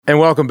And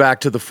welcome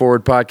back to the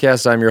Forward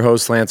Podcast. I'm your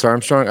host, Lance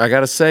Armstrong. I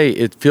got to say,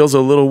 it feels a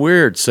little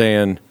weird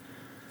saying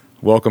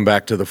welcome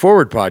back to the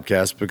Forward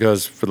Podcast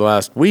because for the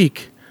last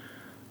week,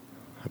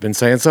 I've been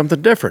saying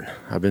something different.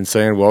 I've been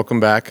saying welcome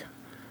back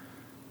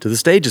to the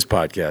Stages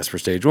Podcast for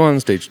Stage 1,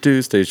 Stage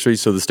 2, Stage 3.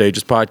 So the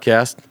Stages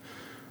Podcast,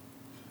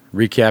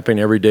 recapping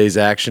every day's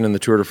action in the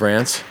Tour de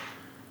France.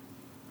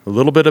 A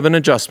little bit of an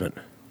adjustment.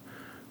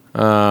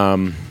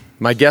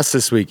 My guest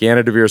this week,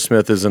 Deavere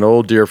Smith, is an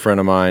old dear friend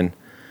of mine.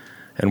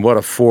 And what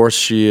a force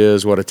she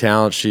is, what a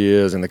talent she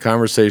is, and the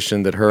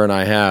conversation that her and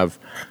I have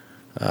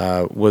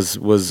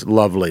was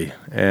lovely.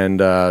 And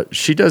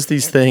she does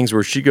these things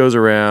where she goes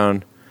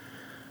around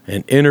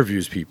and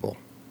interviews people.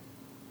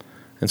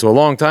 And so a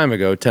long time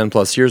ago, 10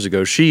 plus years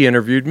ago, she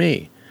interviewed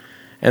me.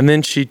 And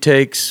then she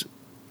takes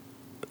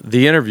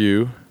the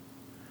interview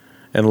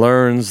and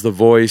learns the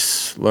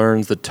voice,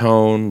 learns the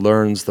tone,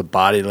 learns the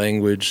body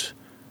language,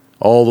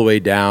 all the way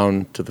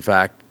down to the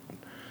fact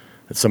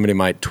that somebody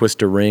might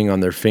twist a ring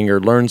on their finger,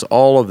 learns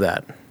all of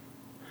that,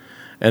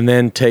 and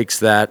then takes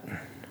that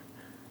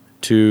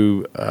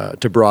to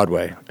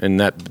Broadway, and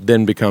that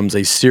then becomes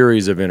a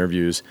series of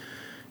interviews.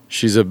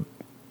 She's a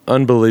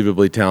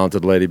unbelievably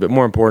talented lady, but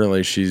more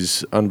importantly,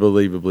 she's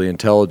unbelievably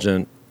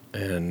intelligent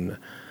and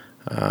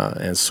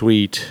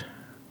sweet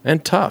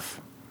and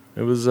tough.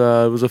 It was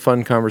a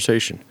fun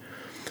conversation.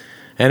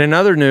 And in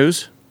other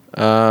news,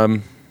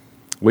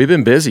 we've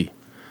been busy.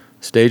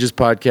 Stages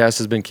Podcast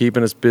has been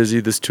keeping us busy.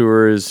 This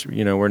tour is,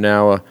 we're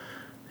now a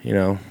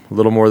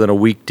little more than a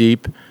week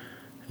deep,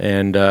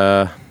 and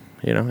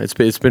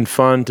it's been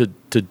fun to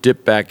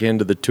dip back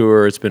into the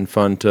tour. It's been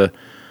fun to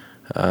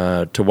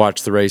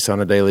watch the race on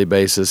a daily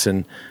basis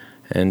and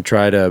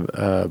try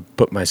to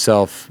put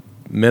myself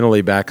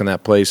mentally back in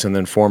that place, and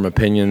then form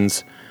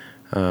opinions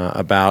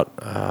about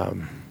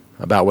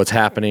what's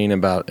happening,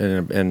 and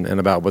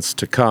about what's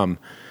to come.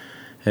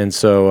 And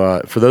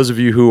so, for those of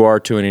you who are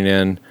tuning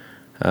in,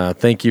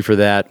 thank you for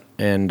that,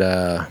 and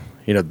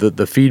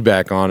the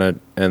feedback on it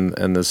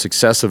and the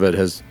success of it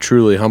has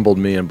truly humbled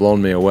me and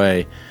blown me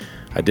away.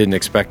 I didn't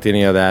expect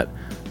any of that,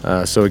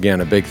 so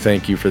again, a big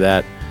thank you for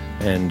that,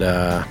 and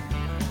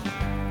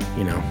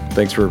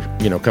thanks for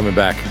coming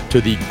back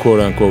to the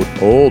quote unquote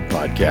old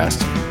podcast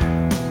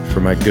for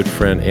my good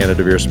friend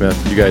Deavere Smith.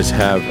 You guys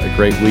have a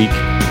great week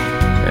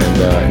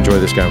and enjoy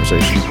this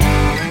conversation.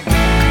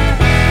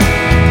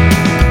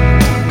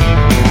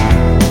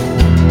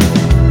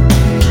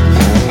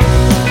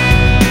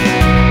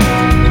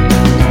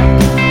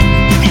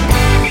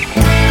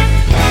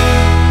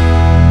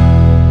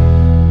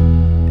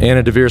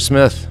 Deavere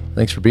Smith,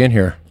 thanks for being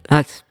here.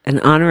 That's an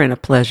honor and a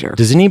pleasure.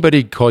 Does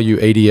anybody call you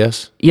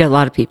ADS? Yeah, a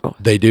lot of people.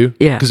 They do?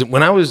 Yeah. Because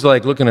when I was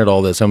looking at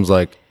all this, I was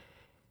like,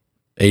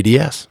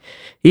 ADS?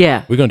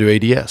 Yeah. We're going to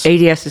do ADS.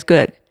 ADS is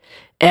good.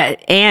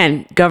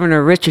 And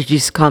Governor Richards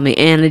used to call me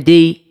Anna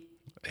D.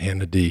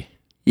 Anna D.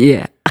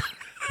 Yeah.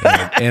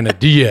 Anna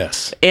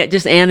DS.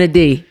 Just Anna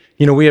D.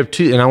 We have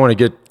two, and I want to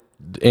get,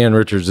 Ann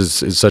Richards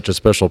is such a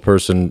special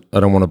person.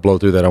 I don't want to blow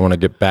through that. I want to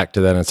get back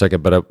to that in a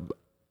second, but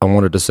I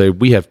wanted to say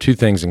we have two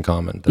things in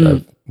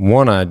common.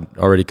 One, I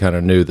already kind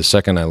of knew. The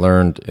second, I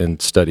learned in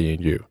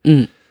studying you.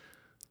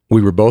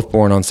 We were both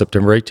born on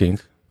September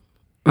 18th.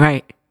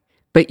 Right.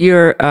 But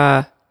you're,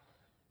 I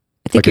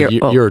think you're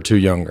a year or two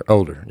younger.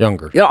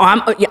 Yeah,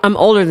 I'm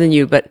older than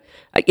you, but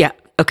yeah,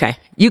 okay.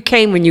 You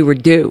came when you were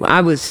due.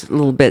 I was a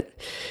little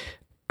bit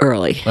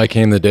early. I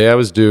came the day I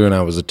was due, and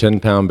I was a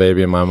 10-pound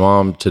baby, and my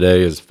mom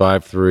today is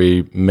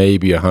 5'3",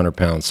 maybe 100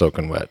 pounds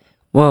soaking wet.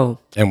 Whoa.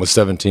 And was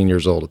 17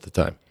 years old at the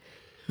time.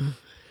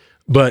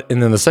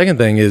 And then the second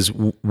thing is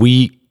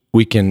we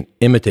can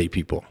imitate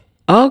people.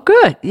 Oh,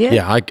 good. Yeah.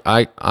 Yeah,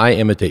 I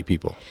imitate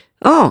people.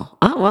 Oh,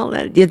 well,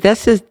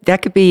 that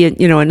could be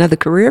another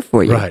career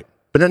for you. Right.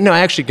 But no,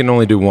 I actually can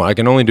only do one. I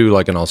can only do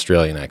an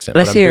Australian accent.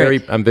 Let's hear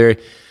it. I'm very,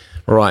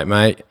 all right,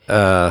 mate.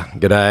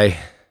 G'day.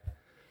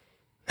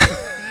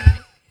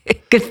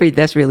 Good for you.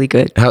 That's really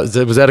good. Was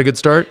that a good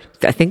start?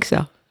 I think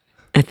so.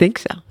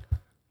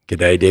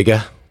 G'day,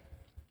 digger.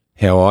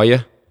 How are you?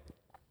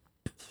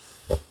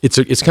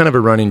 It's kind of a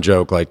running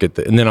joke,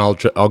 and then I'll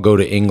go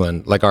to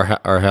England. Like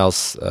our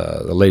house,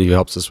 the lady who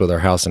helps us with our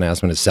house in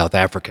Aspen is South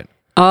African.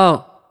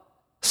 Oh,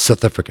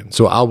 South African.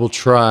 So I will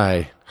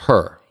try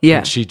her. Yeah.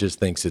 And she just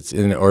thinks it's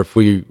in. Or if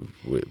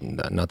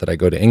not that I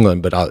go to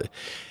England, but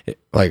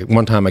like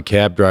one time a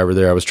cab driver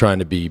there, I was trying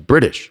to be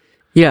British.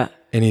 Yeah.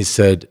 And he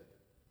said,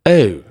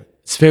 "Oh,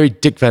 it's very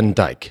Dick Van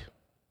Dyke."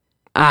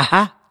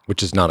 Uh-huh.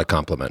 Which is not a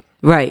compliment.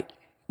 Right.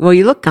 Well,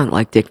 you look kind of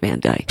like Dick Van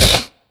Dyke.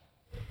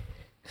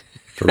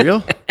 For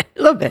real?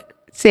 A little bit.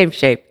 Same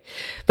shape.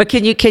 But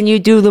can you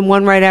do them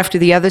one right after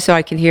the other so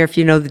I can hear if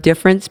you know the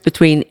difference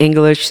between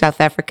English, South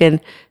African,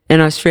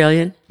 and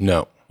Australian?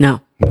 No.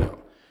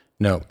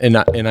 And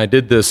I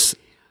did this.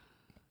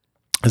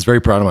 I was very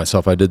proud of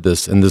myself. I did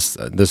this, and this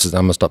is,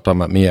 I'm going to stop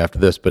talking about me after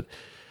this, but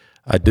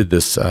I did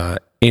this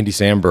Andy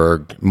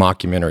Samberg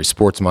mockumentary,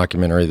 sports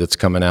mockumentary that's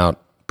coming out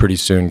pretty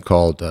soon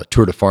called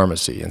Tour de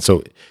Pharmacy. And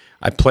so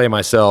I play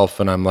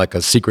myself, and I'm like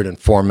a secret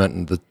informant,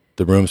 and the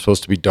the room's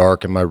supposed to be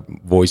dark and my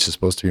voice is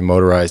supposed to be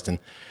motorized.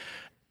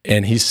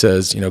 And he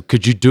says,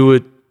 could you do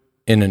it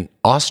in an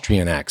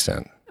Austrian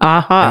accent?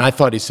 Uh-huh. And I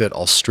thought he said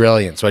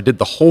Australian. So I did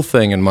the whole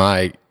thing in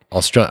my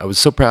Australian. I was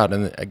so proud.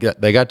 And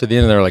they got to the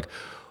end and they were like,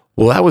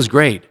 well, that was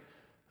great,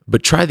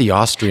 but try the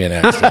Austrian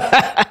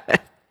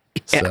accent.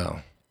 Yeah. So,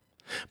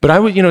 but I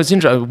would, it's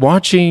interesting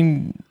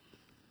watching,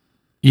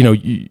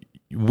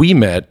 we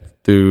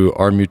met through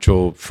our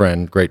mutual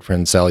friend, great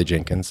friend, Sally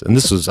Jenkins. And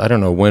this was, I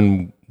don't know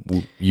when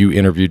you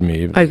interviewed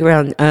me. Like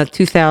around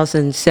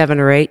 2007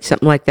 or 8,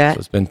 something like that. So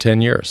it's been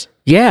 10 years.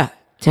 Yeah,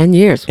 10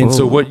 years. And Whoa.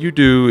 so what you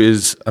do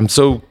is, I'm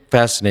so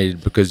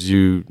fascinated because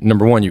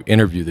number one, you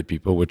interview the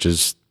people, which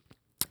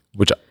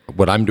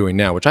what I'm doing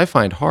now, which I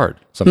find hard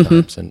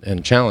sometimes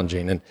and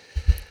challenging.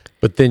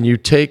 But then you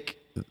take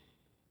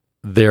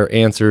their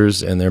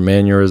answers and their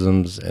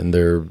mannerisms and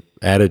their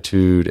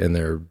attitude and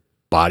their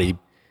body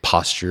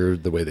posture,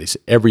 the way they say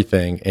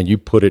everything, and you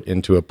put it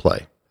into a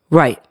play.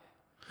 Right.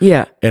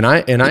 Yeah. And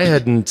I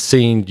hadn't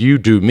seen you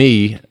do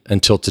me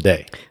until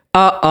today.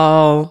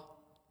 Uh-oh.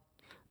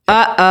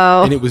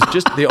 Uh-oh. And it was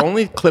just the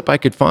only clip I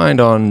could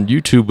find on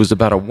YouTube was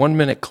about a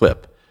 1-minute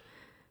clip.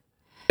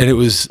 And it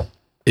was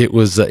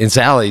in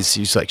Sally's.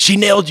 She's like, she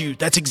nailed you.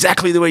 That's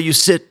exactly the way you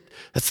sit.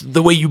 That's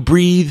the way you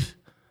breathe.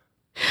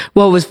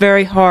 Well, it was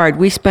very hard.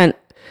 We spent,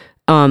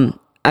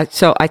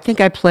 so I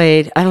think I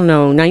played,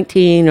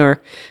 19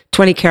 or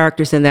 20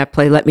 characters in that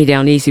play, Let Me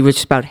Down Easy, which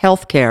is about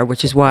healthcare,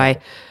 which is why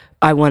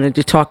I wanted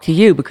to talk to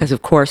you, because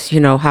of course, you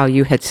know how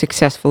you had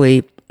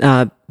successfully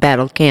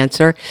battled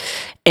cancer,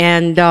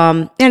 and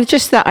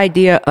just the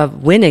idea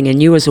of winning,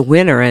 and you as a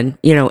winner, and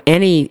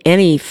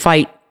any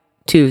fight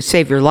to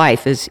save your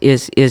life is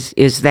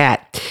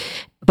that.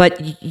 But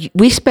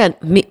we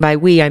spent, by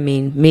we I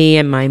mean me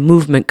and my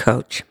movement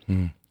coach,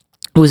 who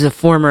was a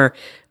former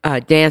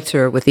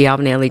dancer with the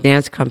Alvin Ailey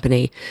Dance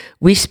Company.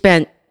 We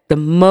spent the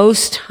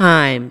most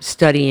time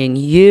studying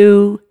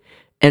you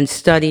and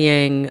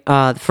studying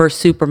the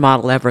first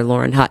supermodel ever,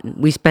 Lauren Hutton.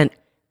 We spent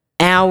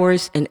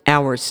hours and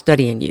hours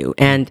studying you,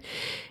 and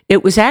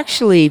it was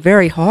actually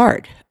very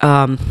hard.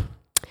 And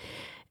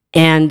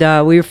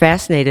we were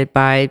fascinated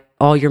by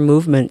all your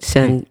movements,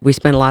 and we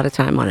spent a lot of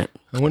time on it.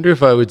 I wonder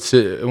if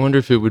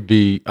it would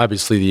be,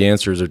 obviously the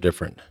answers are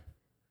different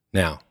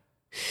now.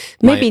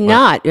 Maybe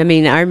not. I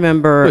mean, I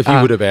remember... If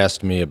you would have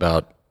asked me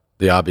about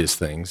the obvious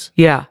things.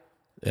 Yeah.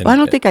 Well, I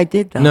don't think I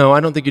did, though. No, I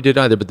don't think you did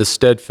either, but the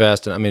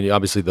steadfast, I mean,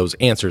 obviously those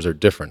answers are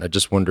different. I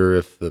just wonder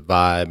if the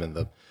vibe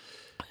and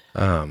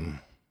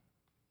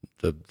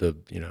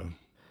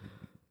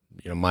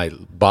my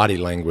body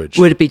language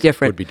would it be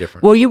different? Would be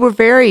different. Well, you were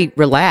very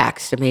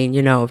relaxed. I mean,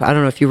 I don't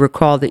know if you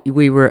recall that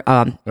we were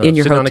in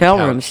your hotel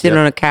room, sitting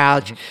on a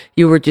couch.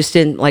 You were just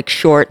in like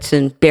shorts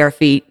and bare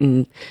feet,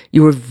 and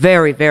you were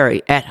very,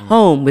 very at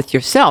home with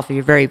yourself.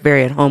 You're very,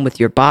 very at home with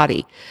your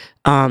body.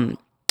 One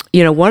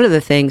of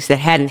the things that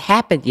hadn't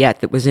happened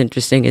yet that was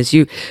interesting is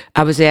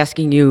I was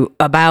asking you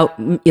about,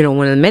 one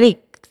of the many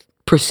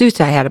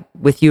pursuits I had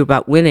with you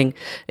about winning,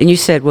 and you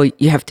said, well,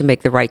 you have to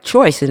make the right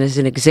choice. And as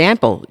an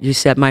example, you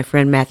said, my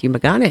friend Matthew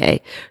McConaughey,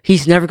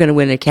 he's never going to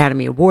win an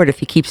Academy Award if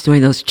he keeps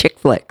doing those chick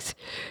flicks.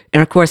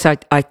 And of course, I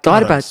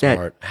thought about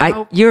smart. that.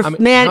 How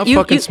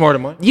fucking smart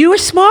am I? You were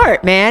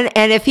smart, man.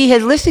 And if he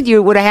had listened to you,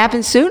 it would have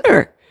happened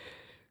sooner.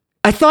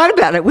 I thought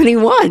about it when he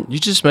won. You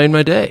just made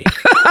my day.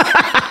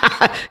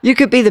 You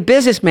could be the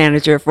business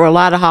manager for a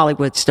lot of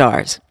Hollywood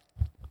stars.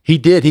 He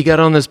did. He got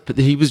on this.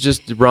 He was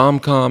just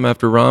rom-com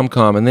after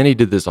rom-com, and then he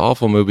did this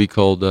awful movie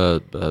called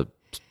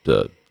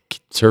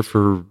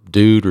Surfer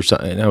Dude or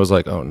something. And I was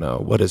like, "Oh no,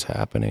 what is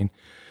happening?"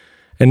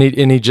 And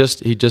he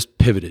just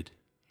pivoted,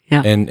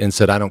 and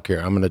said, "I don't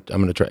care. I'm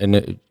gonna try."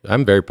 And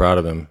I'm very proud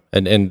of him.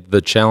 And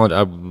the challenge,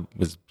 I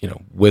was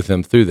with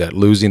him through that,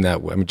 losing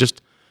that weight. I mean,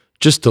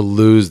 just to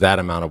lose that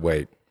amount of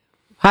weight.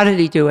 How did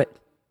he do it?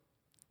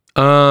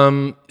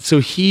 So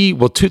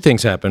two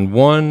things happened.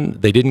 One,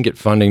 they didn't get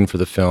funding for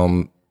the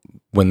film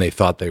when they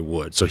thought they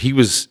would. So he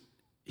was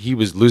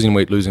losing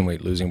weight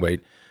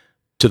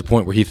to the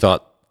point where he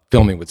thought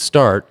filming would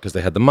start because they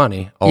had the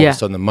money. All of a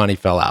sudden the money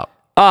fell out.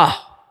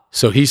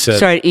 So he said,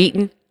 started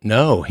eating?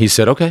 No, he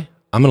said, okay,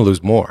 I'm going to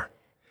lose more.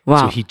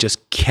 Wow. So he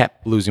just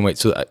kept losing weight.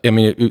 So, I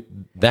mean,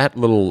 that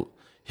little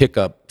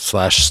hiccup /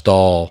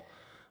 stall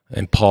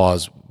and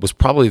pause was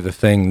probably the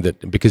thing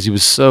that, because he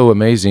was so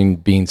amazing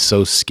being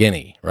so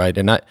skinny, right?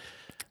 And I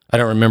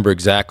don't remember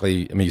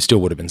exactly, I mean, he still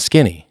would have been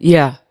skinny.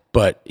 Yeah.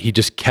 But he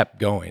just kept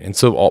going. And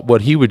so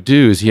what he would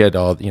do is he had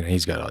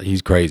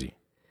he's crazy.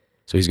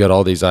 So he's got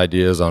all these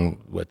ideas on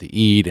what to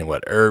eat and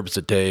what herbs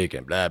to take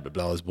and blah, blah,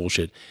 blah, all this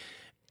bullshit.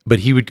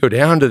 But he would go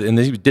down and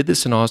he did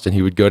this in Austin,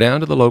 he would go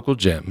down to the local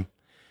gym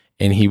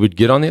and he would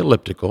get on the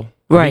elliptical.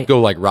 Right. He'd go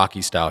like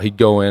Rocky style. He'd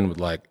go in with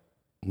like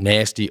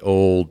nasty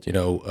old,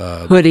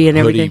 hoodie and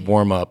everything,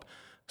 warm up,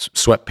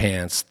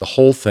 sweatpants, the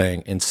whole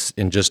thing,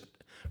 and just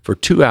for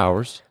 2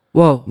 hours,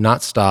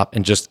 not stop,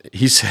 and just,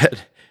 he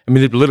said, I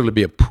mean, it'd literally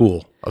be a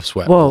pool of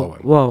sweat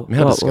blowing.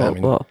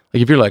 Like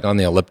if you're like on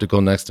the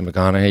elliptical next to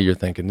McConaughey, you're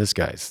thinking, this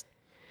guy's.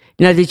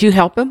 Now, did you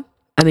help him?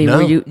 I mean,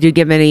 No. did you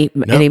give him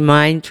any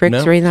mind tricks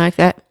No. or anything like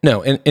that?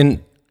 No,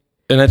 and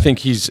I think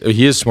he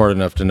is smart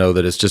enough to know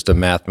that it's just a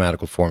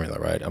mathematical formula,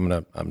 right? I'm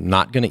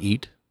not gonna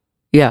eat.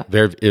 Yeah.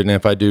 And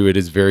if I do, it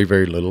is very,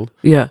 very little.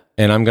 Yeah.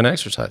 And I'm gonna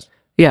exercise.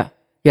 Yeah.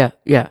 Yeah.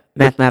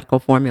 Mathematical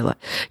formula.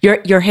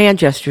 Your hand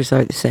gestures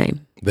are the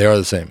same. They are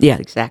the same. Yeah,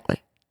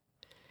 exactly.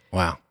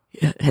 Wow.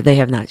 Yeah, they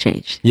have not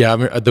changed. Yeah, I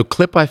mean, the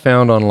clip I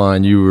found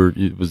online, you were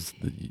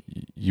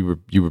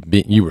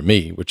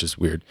me, which is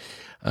weird,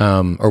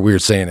 or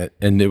weird saying it,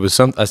 and it was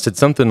I said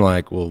something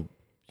like, well,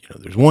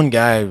 there's one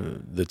guy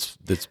that's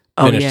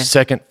finished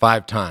second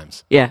 5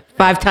 times. Yeah,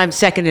 5 times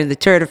second in the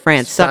Tour de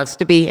France. Sucks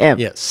to be him.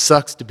 Yeah,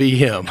 sucks to be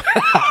him.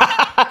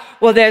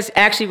 Well, there's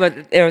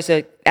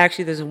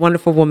a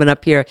wonderful woman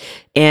up here,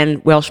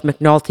 Ann Welsh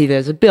McNulty.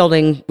 There's a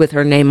building with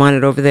her name on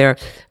it over there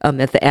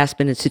at the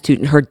Aspen Institute,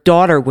 and her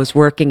daughter was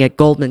working at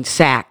Goldman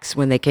Sachs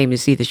when they came to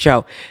see the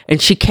show,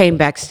 and she came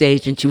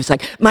backstage and she was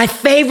like, "My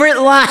favorite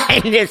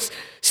line is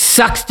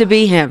sucks to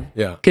be him."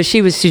 Yeah, because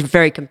she's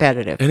very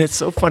competitive, and it's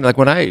so funny. Like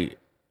when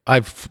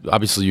I've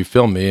obviously you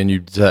filmed me and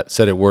you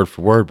said it word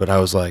for word, but I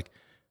was like,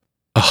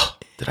 oh.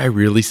 Did I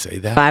really say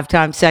that? 5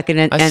 times second,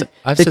 and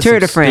I've the said Tour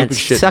de some France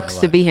stupid shit sucks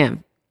to be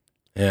him.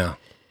 Yeah.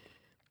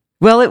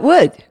 Well, it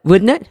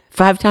wouldn't it?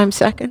 5 times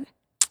second.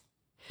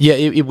 Yeah,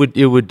 it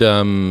would.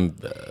 I'm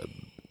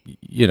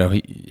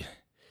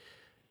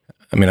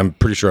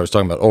pretty sure I was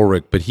talking about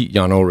Ulrich, but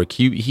Jan Ulrich.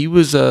 He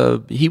was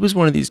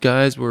one of these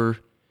guys where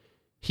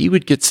he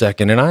would get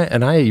second, and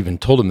I even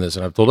told him this,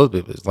 and I've told other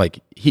people, it's like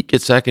he'd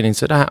get second, and he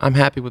said, "I'm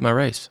happy with my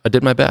race. I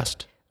did my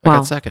best. I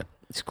got second."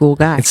 It's a cool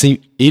guy. And see,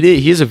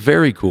 he is a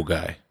very cool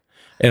guy.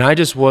 And I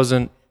just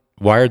wasn't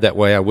wired that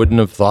way. I wouldn't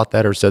have thought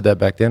that or said that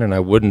back then, and I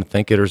wouldn't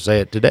think it or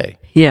say it today.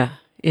 Yeah.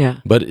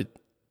 But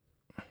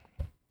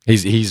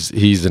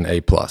he's an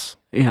A+.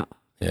 Yeah.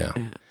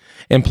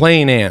 And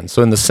playing Anne.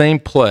 So in the same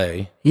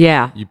play,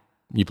 yeah,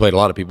 you played a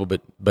lot of people,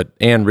 but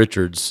Ann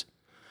Richards,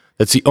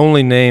 that's the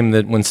only name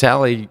that when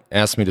Sally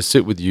asked me to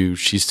sit with you,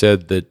 she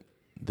said that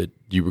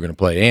you were going to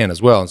play Anne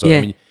as well. And so, yeah.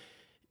 I mean,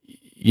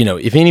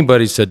 if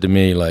anybody said to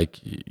me, like,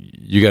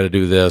 you got to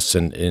do this,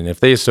 and if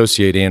they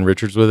associate Ann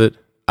Richards with it,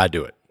 I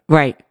do it.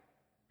 Right.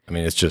 I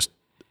mean, it's just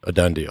a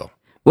done deal.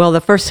 Well, the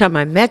first time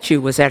I met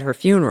you was at her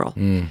funeral,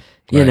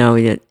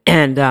 right.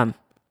 And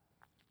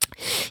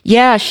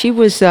she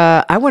was,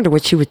 I wonder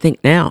what she would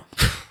think now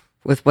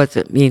with what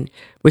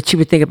she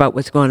would think about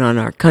what's going on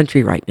in our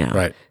country right now.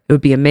 Right. It would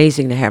be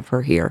amazing to have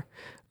her here.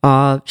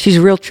 She's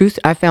a real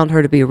I found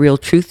her to be a real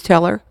truth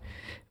teller.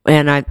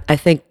 And I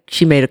think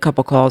she made a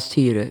couple calls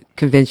to you to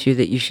convince you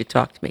that you should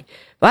talk to me.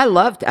 But I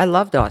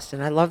loved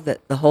Austin. I loved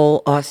the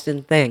whole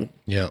Austin thing.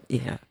 Yeah.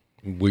 Yeah.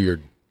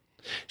 Weird.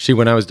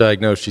 When I was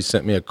diagnosed, she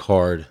sent me a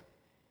card.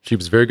 She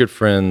was very good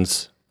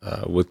friends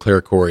with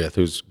Claire Coriath,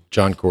 who's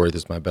John Coriath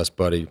is my best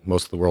buddy.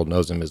 Most of the world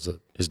knows him as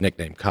his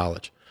nickname,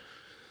 College.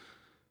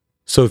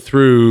 So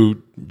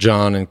through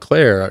John and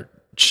Claire,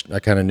 I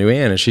kind of knew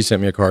Ann, and she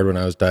sent me a card when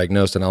I was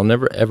diagnosed, and I'll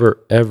never, ever,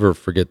 ever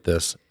forget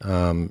this.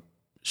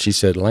 She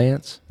said,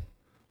 "Lance,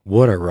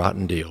 what a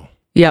rotten deal."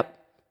 Yep.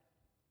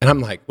 And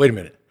I'm like, wait a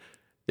minute.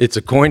 It's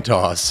a coin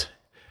toss.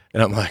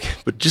 And I'm like,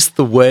 but just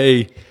the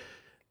way.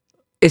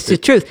 It's the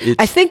truth.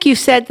 I think you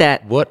said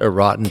that. What a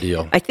rotten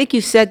deal. I think you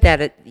said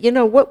that.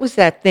 What was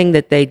that thing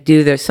that they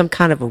do? There's some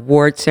kind of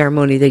award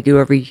ceremony they do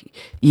every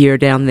year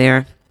down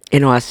there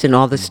in Austin.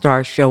 All the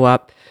stars show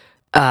up,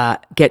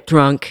 get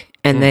drunk,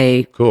 and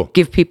they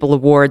give people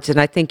awards. And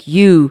I think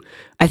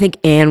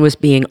Ann was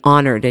being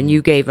honored, and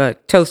you gave a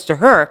toast to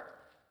her.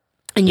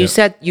 And you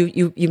said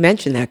you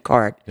mentioned that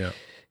card. Yeah.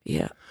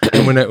 Yeah.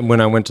 And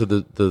when I went to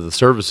the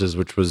services,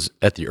 which was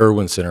at the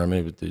Irwin Center, I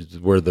mean,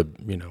 where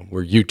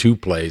where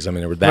U2 plays. I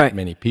mean, there were that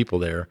many people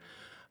there.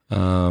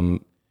 I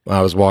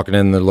was walking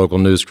in, the local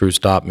news crew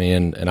stopped me,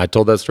 and I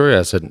told that story.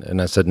 I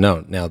said,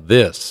 no, now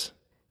this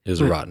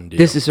is a rotten deal.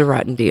 This is a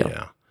rotten deal.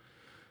 Yeah.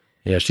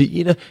 Yeah.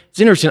 It's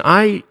interesting.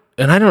 I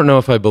don't know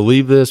if I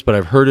believe this, but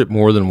I've heard it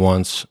more than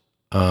once.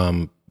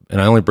 And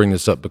I only bring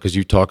this up because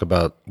you talk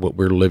about what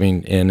we're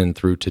living in and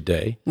through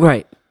today.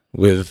 Right.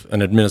 With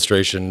an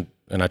administration,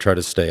 and I try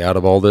to stay out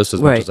of all this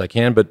as much as I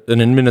can, but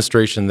an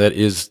administration that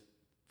is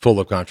full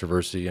of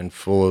controversy and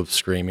full of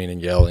screaming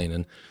and yelling.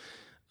 And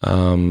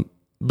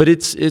but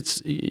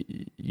she's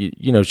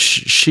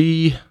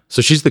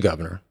the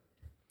governor.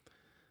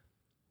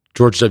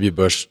 George W.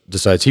 Bush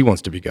decides he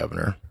wants to be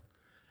governor.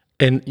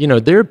 And,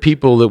 there are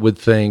people that would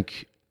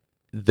think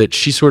that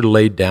she sort of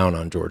laid down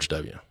on George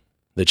W.,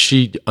 that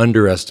she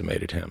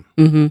underestimated him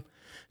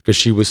because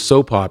she was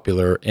so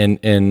popular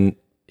and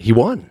he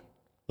won.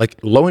 Like,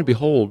 lo and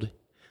behold,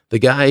 the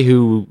guy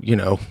who,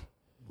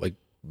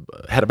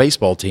 had a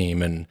baseball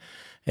team and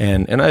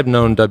I've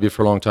known W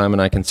for a long time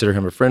and I consider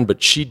him a friend,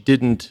 but she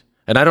didn't,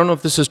 and I don't know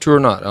if this is true or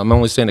not. I'm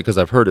only saying it because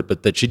I've heard it,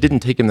 but that she didn't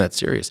take him that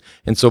serious.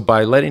 And so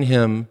by letting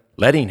him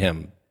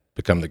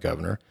become the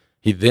governor,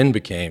 he then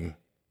became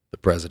the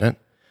president.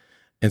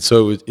 And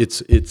so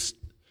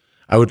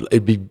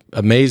it'd be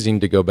amazing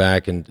to go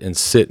back and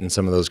sit in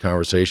some of those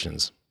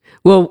conversations.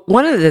 Well,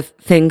 one of the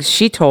things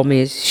she told me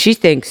is she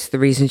thinks the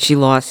reason she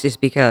lost is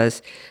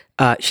because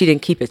she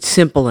didn't keep it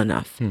simple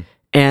enough.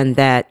 And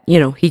that,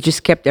 he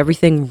just kept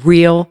everything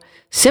real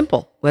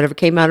simple. Whatever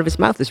came out of his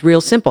mouth is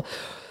real simple.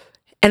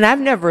 And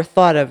I've never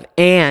thought of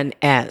Anne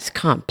as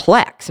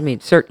complex. I mean,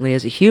 certainly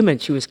as a human,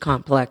 she was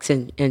complex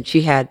and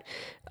she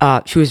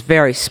was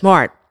very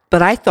smart.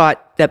 But I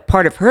thought that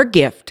part of her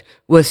gift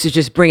was to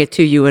just bring it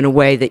to you in a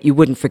way that you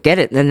wouldn't forget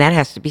it. And then that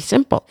has to be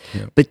simple.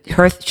 Yeah. But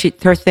her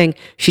thing,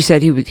 she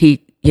said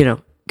he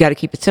got to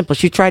keep it simple.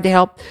 She tried to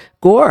help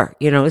Gore,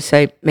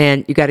 say,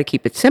 man, you got to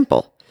keep it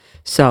simple.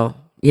 So,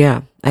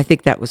 yeah, I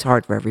think that was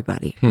hard for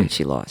everybody when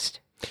she lost.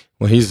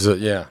 Well, he's,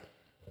 yeah.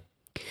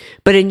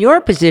 But in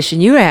your position,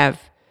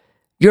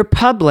 your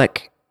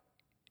public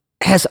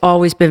has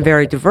always been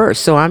very diverse.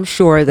 So I'm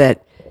sure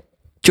that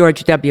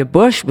George W.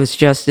 Bush was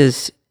just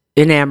as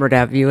enamored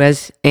of you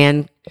as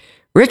Ann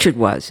Richard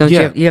was. So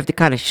you have to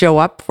kind of show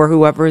up for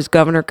whoever is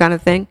governor kind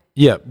of thing?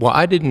 Yeah. Well,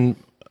 I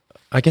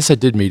guess I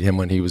did meet him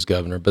when he was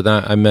governor, but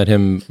I met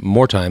him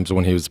more times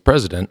when he was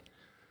president.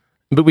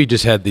 But we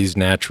just had these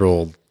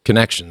natural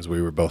connections.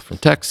 We were both from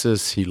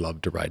Texas. He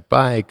loved to ride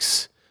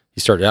bikes. He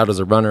started out as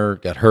a runner,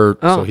 got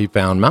hurt, so he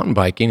found mountain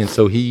biking, and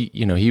so he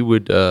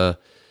would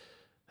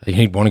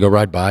he'd want to go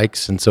ride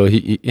bikes, and so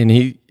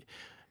he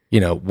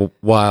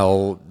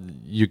while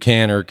you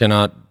can or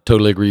cannot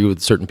totally agree with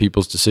certain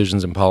people's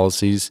decisions and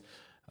policies,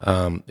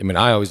 I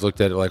always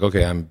looked at it like,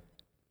 okay,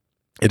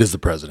 it is the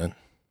president.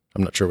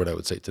 I'm not sure what I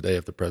would say today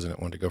if the president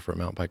wanted to go for a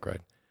mountain bike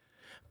ride,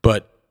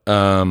 but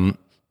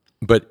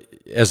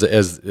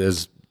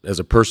as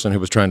a person who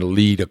was trying to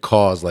lead a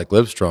cause like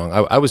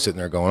Livestrong, I was sitting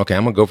there going, okay,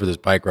 I'm going to go for this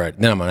bike ride,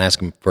 and then I'm going to ask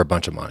him for a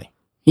bunch of money.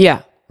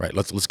 Yeah. Right.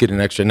 Let's get an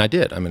extra, and I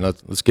did.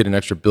 Let's get an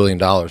extra $1 billion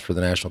for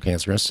the National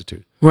Cancer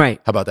Institute. Right.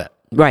 How about that?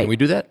 Right. Can we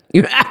do that?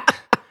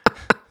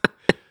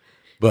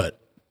 But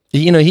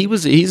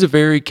he's a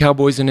very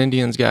cowboys and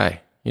Indians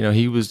guy.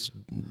 He was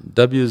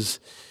W's,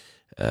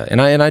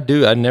 and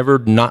I never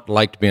not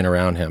liked being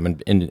around him,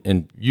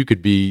 and you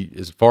could be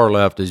as far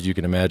left as you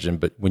can imagine,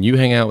 but when you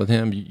hang out with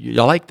him, you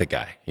like the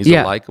guy. He's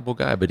a likable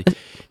guy, but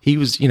he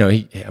was,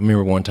 I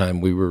remember one time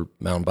we were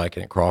mountain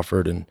biking at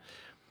Crawford, and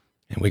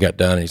we got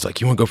done, and he's like,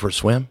 "You want to go for a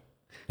swim?"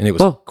 And it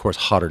was, of course,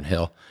 hotter than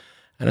hell.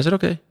 And I said,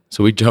 "Okay."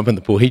 So we jump in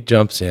the pool. He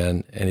jumps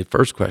in, and the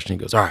first question, he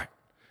goes, "All right,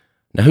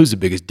 now who's the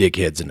biggest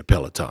dickheads in the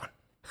peloton?"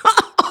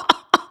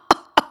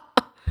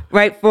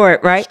 Right for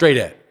it, right? Straight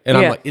at it. And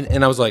I'm like,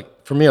 and I was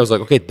like, for me, I was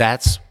like, okay,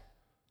 that's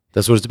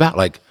what it's about.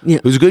 Like,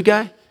 who's a good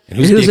guy and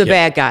who's a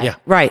bad guy? Yeah.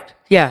 Right.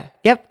 Yeah.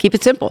 Yep. Keep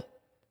it simple.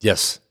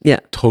 Yes. Yeah.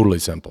 Totally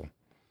simple.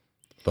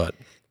 But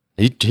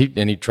he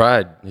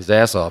tried his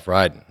ass off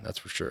riding. That's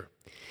for sure.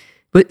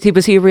 But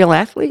was he a real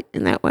athlete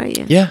in that way?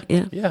 Yeah.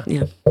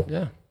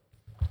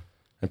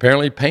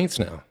 Apparently he paints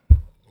now.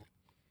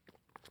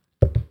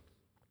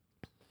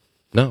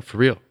 No, for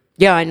real.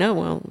 Yeah, I know.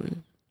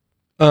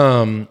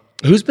 Well,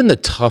 who's been the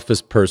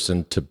toughest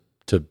person to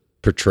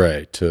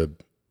portray,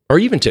 or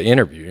even to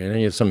interview?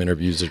 You have some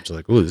interviews that are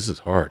like, "Oh, this is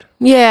hard."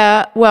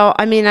 Yeah. Well,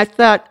 I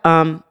thought,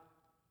 I've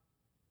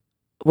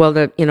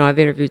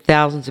interviewed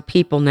thousands of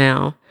people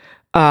now.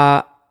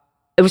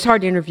 It was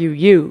hard to interview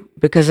you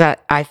because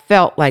I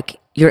felt like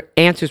your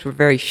answers were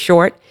very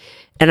short,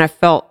 and I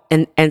felt,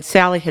 and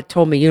Sally had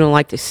told me you don't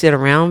like to sit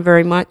around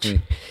very much,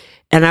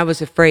 and I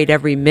was afraid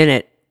every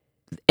minute,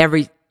 I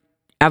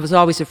was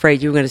always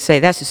afraid you were going to say,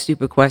 "That's a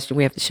stupid question.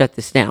 We have to shut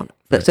this down."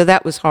 Right. So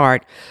that was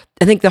hard.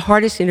 I think the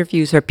hardest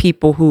interviews are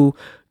people who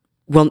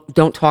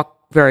don't talk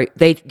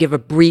they give a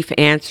brief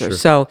answer. Sure.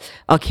 So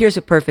here's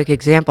a perfect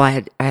example.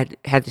 I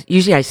had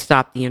usually I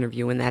stop the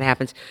interview when that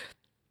happens.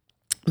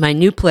 My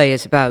new play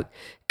is about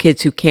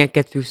kids who can't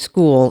get through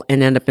school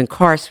and end up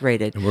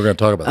incarcerated. And we're going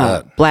to talk about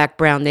that. Black,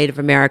 brown, Native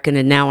American,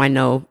 and now I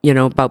know,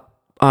 about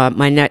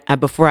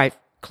before I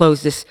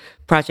close this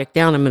project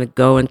down, I'm going to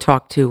go and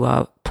talk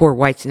to poor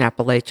whites in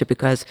Appalachia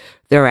because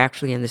they're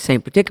actually in the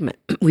same predicament.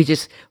 We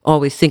just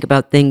always think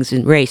about things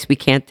in race. We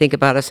can't think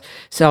about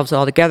ourselves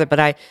all together. But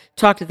I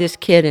talked to this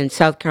kid in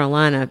South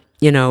Carolina,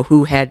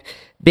 who had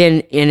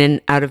been in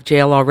and out of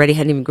jail already,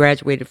 hadn't even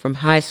graduated from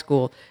high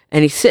school.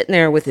 And he's sitting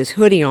there with his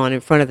hoodie on in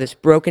front of this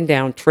broken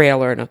down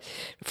trailer in a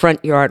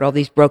front yard, all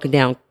these broken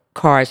down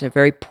cars in a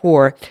very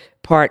poor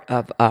part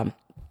of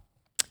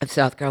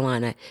South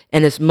Carolina.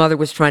 And his mother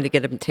was trying to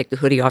get him to take the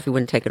hoodie off. He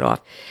wouldn't take it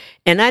off.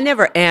 And I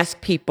never ask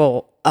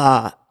people,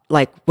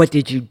 like, what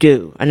did you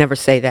do? I never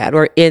say that.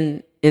 Or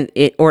in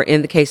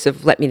the case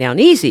of Let Me Down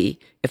Easy,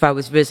 if I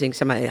was visiting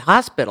somebody at a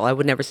hospital, I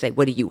would never say,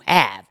 what do you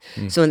have?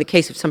 So in the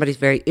case of somebody's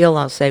very ill,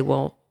 I'll say,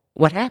 well,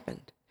 what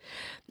happened?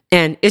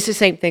 And it's the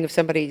same thing if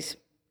somebody's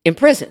in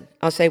prison.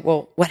 I'll say,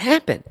 well, what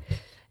happened?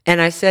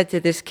 And I said to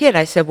this kid,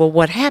 I said, well,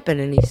 what happened?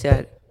 And he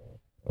said,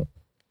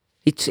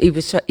 he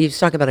was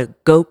talking about a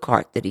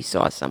go-kart that he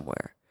saw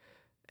somewhere.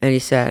 And he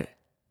said,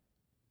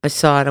 I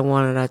saw it, I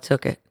wanted it, I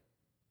took it.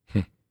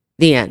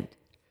 The end.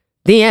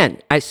 The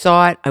end. I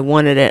saw it, I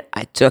wanted it,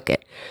 I took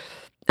it.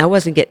 I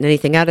wasn't getting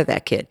anything out of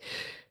that kid.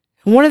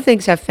 And one of the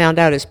things I've found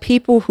out is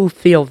people who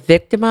feel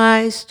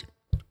victimized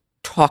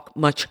talk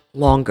much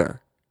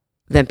longer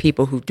than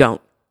people who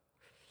don't.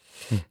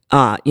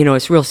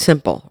 It's real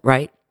simple,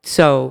 right?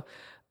 So,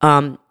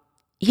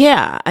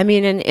 yeah, I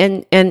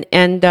mean,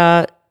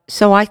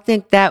 so I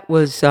think that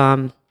was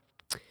one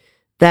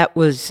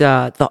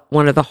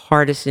of the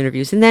hardest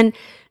interviews. And then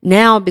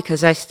now,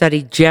 because I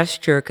study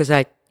gesture, because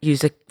I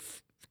use a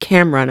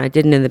camera, and I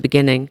didn't in the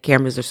beginning,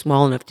 cameras are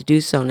small enough to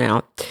do so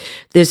now.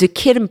 There's a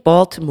kid in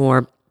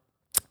Baltimore,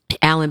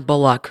 Alan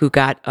Bullock, who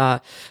got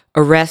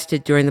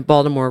arrested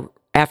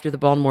after the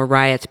Baltimore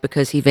riots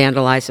because he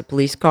vandalized a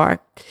police car.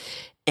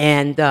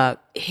 And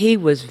he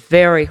was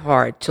very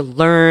hard to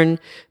learn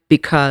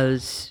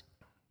because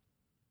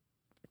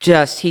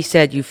he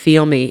said, you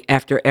feel me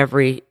after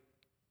every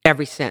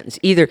sentence.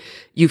 Either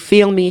you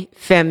feel me,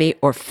 femi,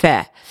 or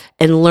fe.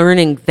 And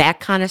learning that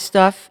kind of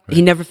stuff,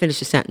 He never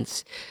finished a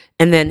sentence.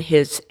 And then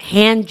his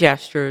hand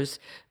gestures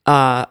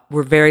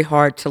were very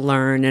hard to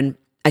learn. And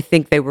I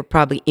think they were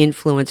probably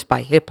influenced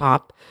by hip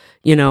hop,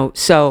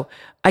 So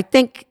I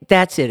think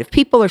that's it. If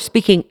people are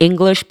speaking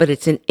English, but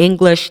it's an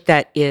English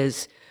that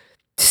is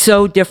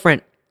so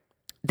different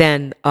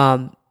than,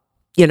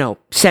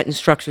 sentence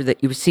structure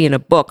that you would see in a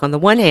book. On the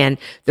one hand,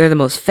 they're the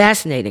most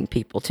fascinating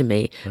people to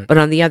me, right. But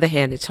on the other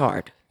hand, it's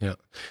hard. Yeah.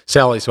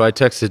 Sally, so I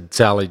texted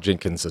Sally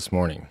Jenkins this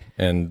morning,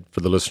 and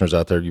for the listeners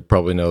out there, you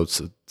probably know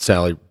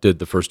Sally did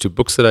the first 2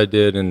 books that I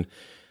did,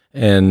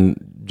 and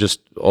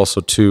just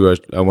also too,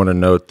 I want to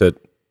note that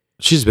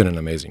she's been an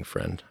amazing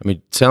friend. I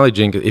mean, Sally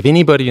Jenkins, if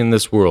anybody in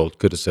this world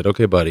could have said,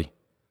 okay, buddy,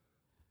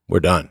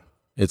 we're done,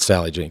 it's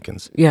Sally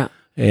Jenkins. Yeah.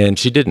 And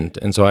she didn't,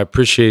 and so I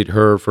appreciate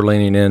her for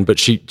leaning in. But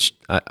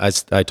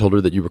I told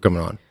her that you were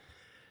coming on,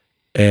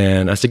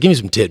 and I said, "Give me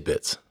some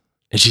tidbits."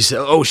 And she said,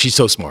 "Oh, she's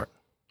so smart."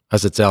 I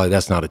said, "Sally,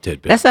 that's not a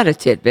tidbit. That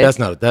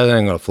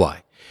ain't gonna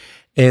fly."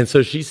 And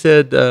so she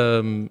said,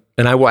 and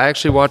I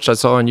actually watched. I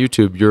saw on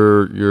YouTube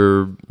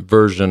your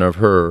version of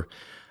her,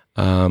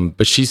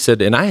 but she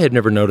said, and I had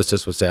never noticed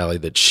this with Sally,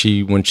 that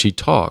when she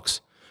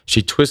talks,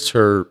 she twists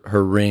her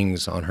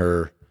rings on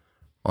her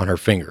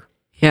finger.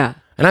 Yeah.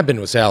 And I've been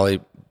with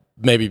Sally.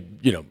 Maybe,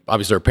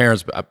 obviously her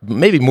parents,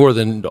 maybe more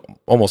than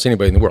almost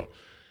anybody in the world.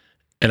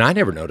 And I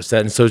never noticed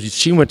that. And so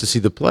she went to see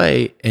the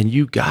play, and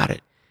you got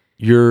it.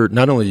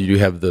 Not only do you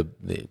have the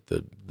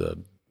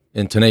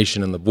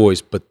intonation and the voice,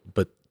 but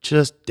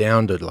just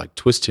down to like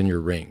twisting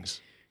your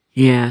rings.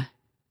 Yeah.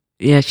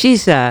 Yeah,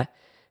 she's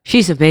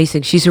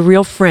amazing. She's a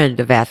real friend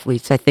of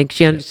athletes. I think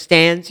she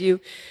understands you.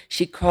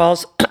 She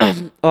calls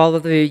all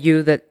of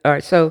you that are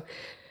so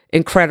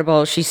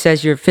incredible. She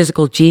says you're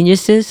physical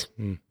geniuses.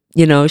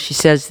 She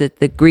says that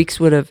the Greeks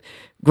would have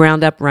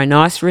ground up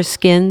rhinoceros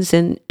skins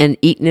and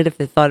eaten it if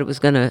they thought it was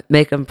going to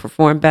make them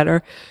perform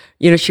better.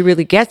 She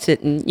really gets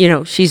it.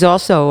 And, she's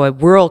also a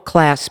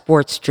world-class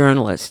sports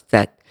journalist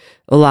that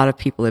a lot of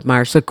people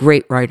admire. She's a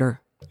great writer.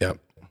 Yeah.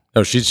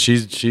 No, she's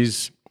and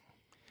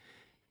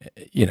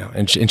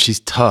she's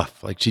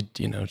tough. Like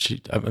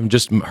I'm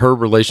just, her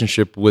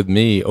relationship with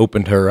me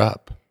opened her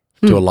up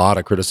to a lot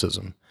of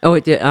criticism. Oh,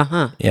 it did.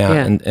 Uh-huh. Yeah.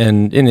 And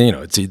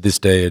it's this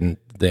day and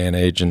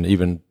age, and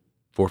even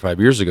 4 or 5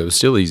 years ago, it was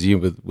still easy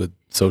with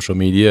social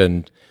media,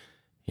 and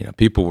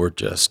people were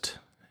just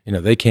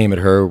they came at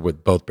her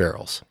with both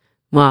barrels.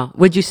 Wow,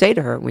 what'd you say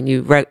to her when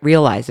you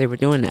realized they were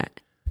doing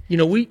that?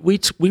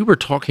 We were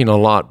talking a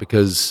lot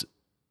because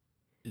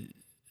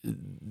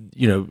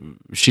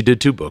she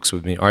did 2 books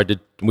with me, or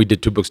we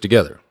did 2 books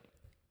together.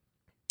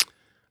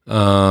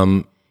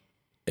 And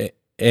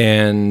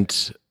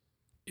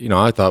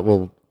I thought,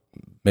 well,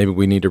 maybe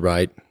we need to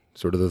write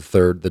sort of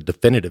the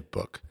definitive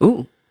book.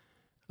 Ooh.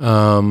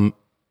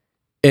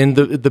 And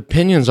the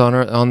opinions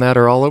on that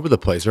are all over the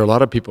place. There are a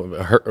lot of people.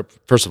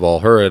 First of all,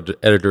 her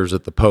editors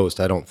at the Post,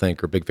 I don't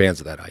think, are big fans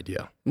of that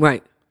idea.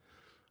 Right.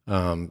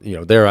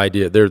 Their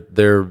idea,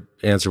 their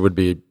answer would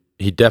be,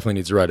 he definitely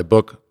needs to write a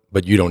book,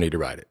 but you don't need to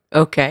write it.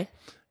 Okay.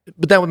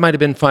 But that might have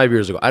been 5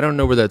 years ago. I don't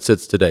know where that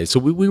sits today. So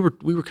we were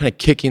kind of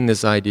kicking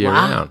this idea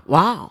around.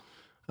 Wow.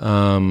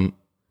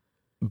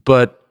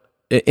 But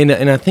and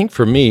I think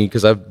for me,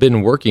 because I've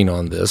been working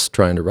on this,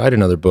 trying to write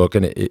another book,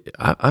 and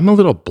I'm a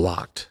little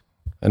blocked.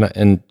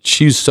 And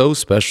she's so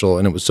special,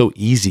 and it was so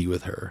easy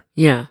with her.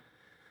 Yeah.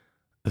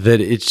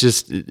 That it's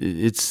just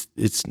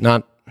it's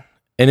not,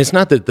 and it's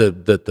not that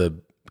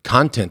the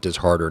content is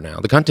harder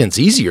now. The content's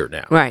easier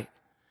now. Right.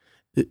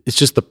 It's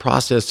just the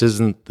process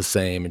isn't the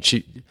same,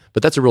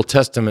 but that's a real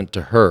testament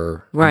to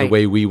her. Right. And the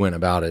way we went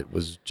about it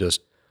was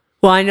just.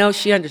 Well, I know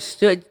she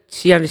understood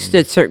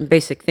certain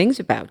basic things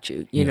about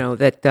you,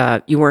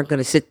 that you weren't going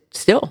to sit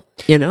still,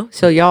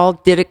 So y'all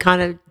did it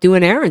kind of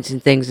doing errands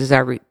and things, as I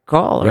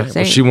recall. Right.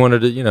 Well, she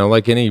wanted to,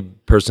 like any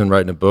person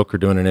writing a book or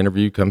doing an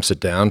interview, come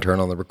sit down, turn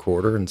on the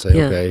recorder and say,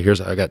 okay,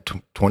 I got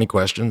 20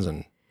 questions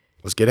and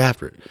let's get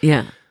after it.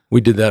 Yeah.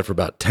 We did that for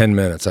about 10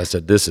 minutes. I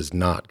said, this is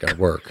not going to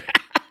work.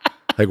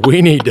 Like,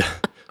 we need to.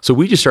 So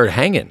we just started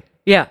hanging.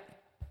 Yeah.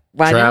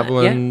 Why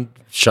traveling,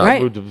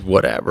 shopping, right.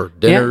 Whatever,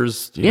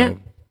 dinners, you know.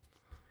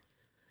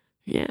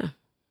 Yeah.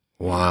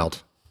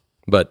 Wild.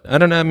 But I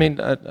don't know. I mean,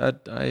 I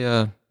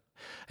and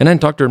I didn't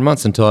talk to her in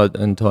months until I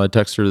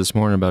texted her this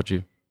morning about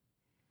you.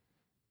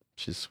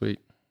 She's sweet.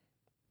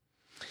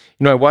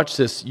 I watched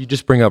this. You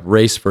just bring up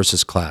race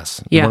versus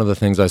class. Yeah. One of the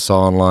things I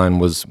saw online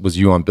was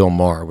you on Bill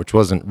Maher, which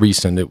wasn't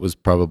recent. It was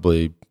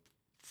probably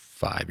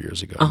 5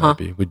 years ago,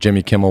 maybe. With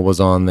Jimmy Kimmel was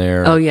on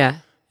there. Oh, yeah.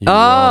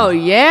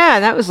 Yeah,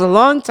 that was a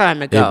long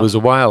time ago. It was a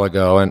while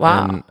ago, and,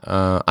 Wow. and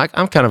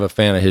I'm kind of a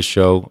fan of his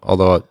show,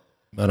 although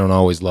I don't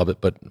always love it,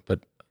 but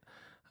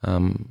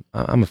I'm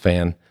a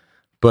fan.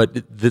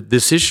 But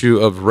this issue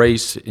of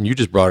race, and you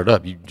just brought it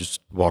up, you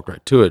just walked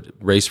right to it,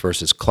 race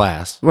versus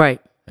class.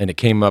 Right. And it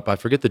came up, I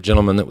forget the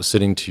gentleman that was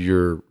sitting to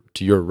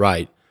your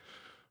right,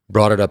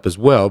 brought it up as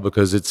well,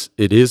 because it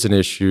is an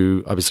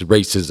issue. Obviously,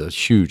 race is a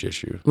huge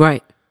issue.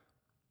 Right.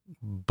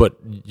 But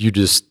you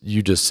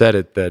just said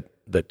it,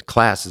 that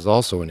class is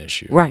also an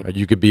issue. Right.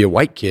 You could be a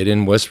white kid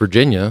in West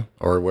Virginia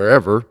or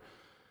wherever,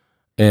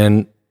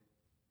 and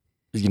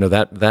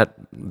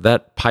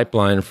that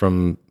pipeline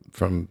from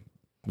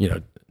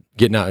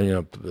getting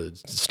out,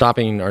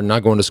 stopping or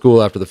not going to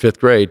school after the 5th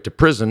grade to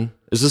prison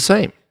is the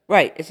same.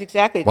 Right. It's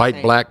exactly the White,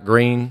 same. black,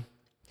 green.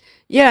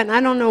 Yeah, and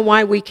I don't know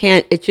why we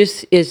can't. It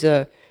just is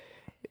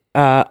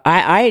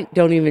I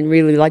don't even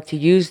really like to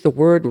use the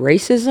word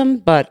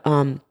racism, but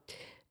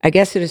I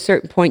guess at a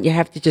certain point you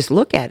have to just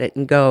look at it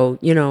and go,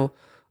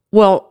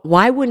 well,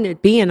 why wouldn't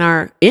it be in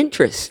our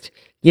interest,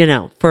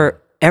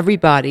 for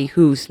everybody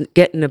who's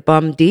getting a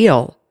bum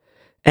deal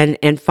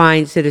and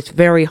finds that it's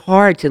very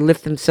hard to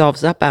lift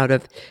themselves up out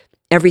of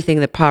everything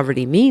that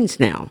poverty means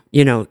now,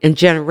 and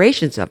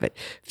generations of it.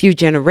 Few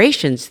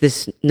generations,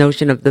 this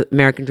notion of the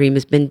American dream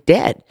has been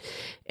dead.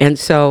 And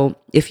so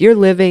if you're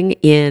living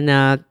in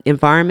an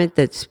environment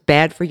that's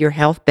bad for your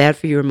health, bad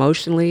for you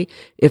emotionally,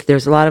 if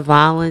there's a lot of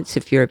violence,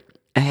 if you're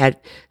had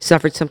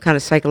suffered some kind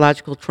of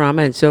psychological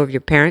trauma and so have your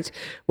parents,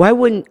 why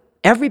wouldn't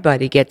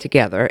everybody get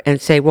together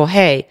and say, well,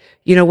 hey,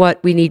 you know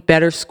what? We need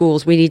better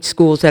schools. We need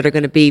schools that are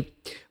going to be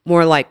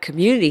more like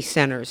community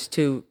centers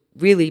to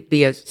really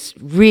be a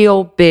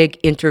real big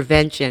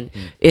intervention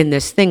in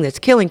this thing that's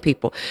killing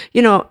people.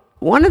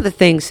 One of the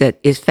things that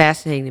is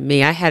fascinating to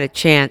me, I had a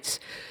chance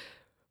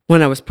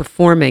when I was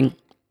performing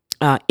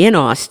in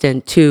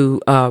Austin to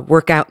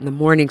work out in the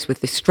mornings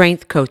with the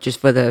strength coaches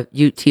for the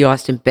UT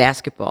Austin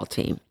basketball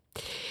team.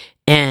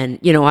 And,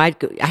 I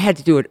had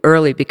to do it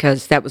early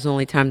because that was the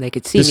only time they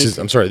could see me.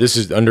 I'm sorry, this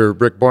is under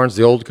Rick Barnes,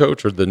 the old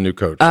coach, or the new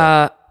coach?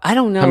 I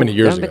don't know. How many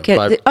years ago?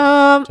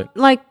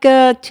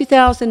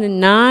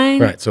 2009.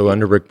 Right, so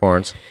under Rick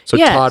Barnes. So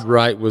Yes. Todd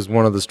Wright was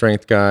one of the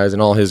strength guys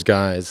and all his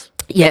guys.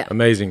 Yeah.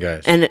 Amazing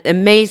guys. And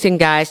amazing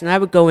guys. And I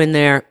would go in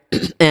there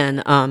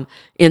and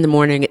in the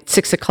morning at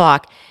 6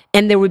 o'clock,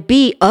 and there would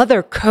be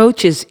other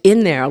coaches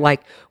in there, like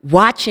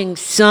watching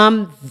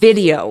some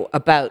video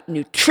about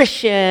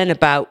nutrition,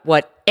 about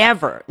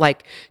whatever,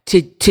 like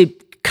to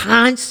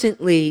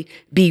constantly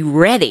be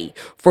ready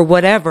for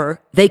whatever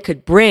they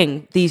could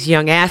bring these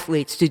young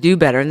athletes to do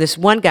better. And this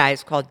one guy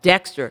is called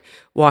Dexter,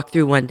 walked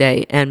through one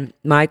day, and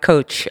my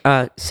coach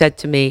said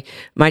to me,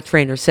 my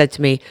trainer said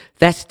to me,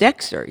 that's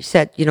Dexter. He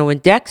said, when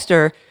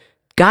Dexter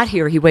got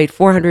here, he weighed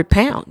 400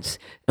 pounds,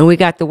 and we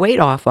got the weight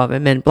off of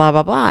him and blah,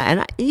 blah, blah.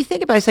 And you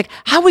think about it, it's like,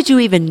 how would you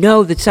even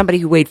know that somebody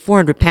who weighed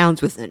 400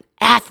 pounds was an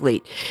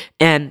athlete?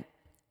 And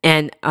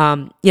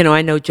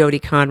I know Jody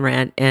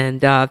Conrad,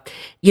 and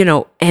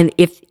and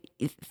if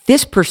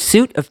this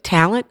pursuit of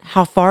talent,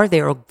 how far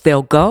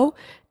they'll go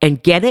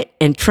and get it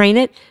and train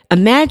it.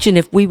 Imagine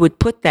if we would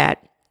put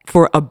that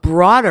for a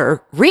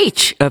broader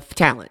reach of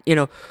talent,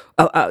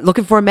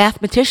 looking for a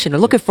mathematician or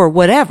looking for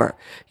whatever,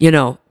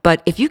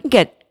 but if you can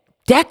get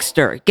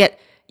Dexter, that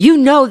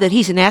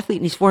he's an athlete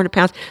and he's 400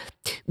 pounds,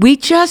 we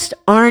just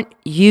aren't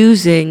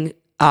using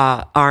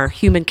our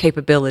human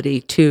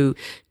capability to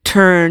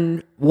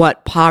turn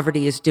what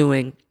poverty is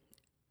doing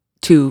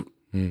to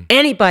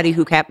anybody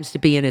who happens to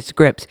be in its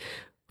grips.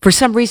 For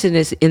some reason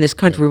in this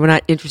country, we're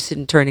not interested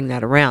in turning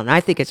that around.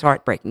 I think it's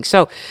heartbreaking.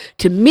 So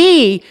to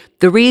me,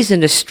 the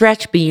reason to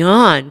stretch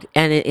beyond,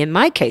 and in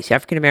my case,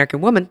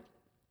 African-American woman,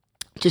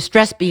 to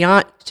stretch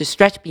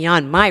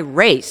beyond my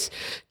race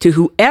to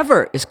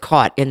whoever is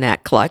caught in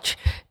that clutch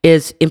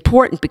is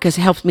important because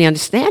it helps me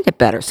understand it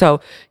better.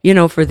 So,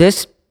 for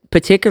this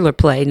particular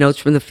play, Notes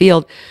from the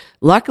Field,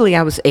 luckily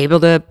I was able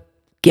to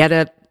get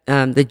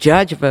the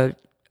judge of a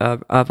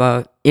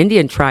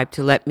Indian tribe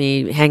to let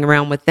me hang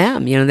around with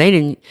them. They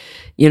didn't,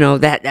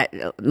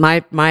 that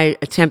my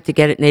attempt to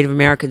get at Native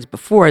Americans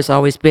before has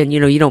always been,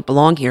 you don't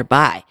belong here,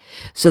 bye.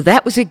 So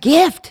that was a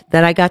gift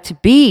that I got to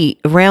be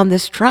around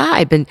this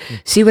tribe and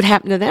see what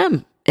happened to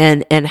them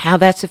and how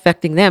that's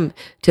affecting them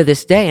to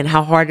this day and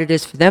how hard it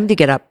is for them to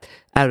get up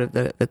out of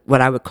the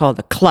what I would call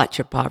the clutch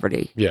of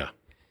poverty. Yeah.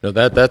 No,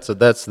 that's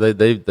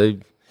they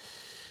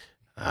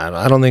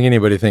I don't think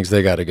anybody thinks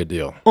they got a good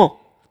deal. Oh.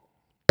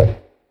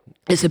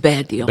 It's a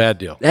bad deal. Bad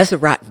deal. That's a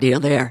rotten deal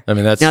there. I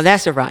mean,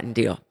 that's a rotten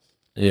deal.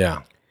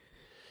 Yeah.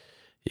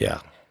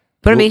 Yeah.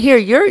 But I mean, here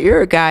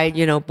you're a guy,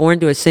 born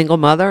to a single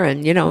mother,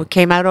 and it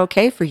came out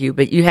okay for you.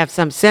 But you have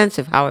some sense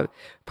of how it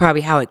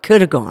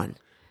could have gone.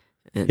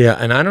 Yeah,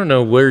 and I don't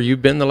know where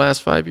you've been the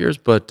last 5 years,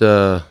 but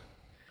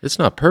it's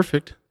not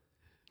perfect.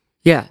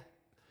 Yeah,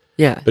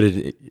 yeah. But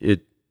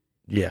it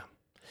yeah.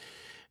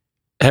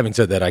 Having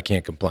said that, I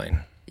can't complain.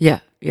 Yeah.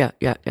 I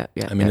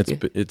mean,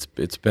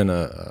 it's been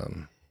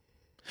a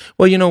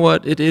well, you know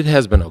what? It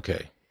has been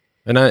okay,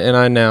 and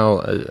I now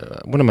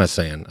what am I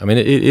saying? I mean,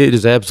 it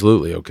is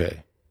absolutely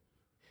okay.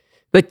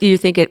 But do you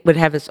think it would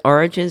have its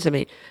origins? I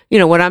mean, you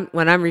know, when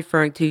I'm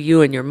referring to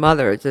you and your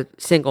mother as a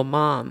single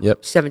mom,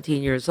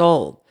 17 years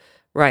old,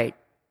 right?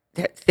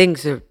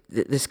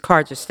 These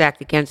cards are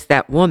stacked against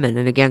that woman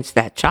and against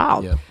that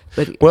child. Yeah.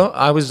 But well,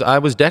 I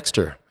was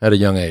Dexter at a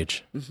young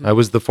age. Mm-hmm. I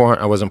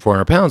wasn't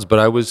 400 pounds, but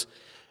I was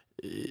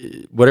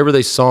whatever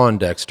they saw in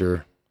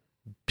Dexter.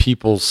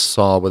 People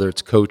saw, whether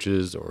it's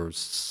coaches or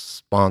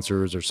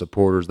sponsors or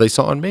supporters, they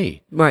saw in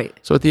me. Right.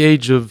 So at the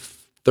age of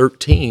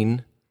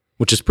 13,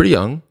 which is pretty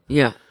young,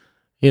 yeah,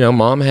 you know,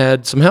 Mom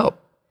had some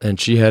help, and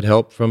she had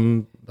help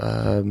from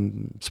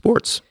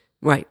sports.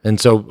 Right. And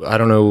so I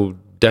don't know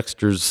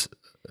Dexter's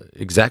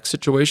exact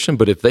situation,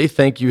 but if they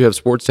think you have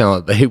sports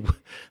talent, they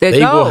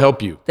will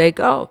help you. They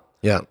go.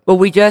 Yeah. But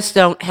we just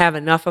don't have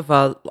enough of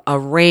a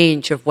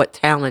range of what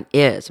talent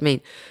is. I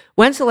mean,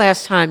 when's the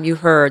last time you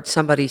heard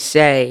somebody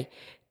say,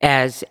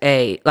 as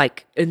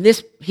like in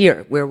this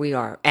here where we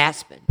are,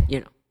 Aspen, you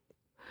know,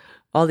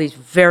 all these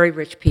very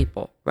rich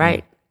people,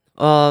 right?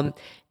 Mm.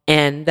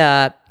 And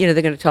you know,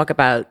 they're going to talk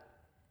about,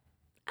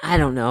 I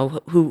don't know,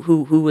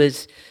 who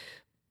is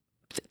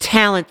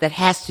talent that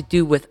has to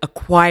do with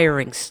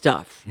acquiring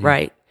stuff,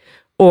 right?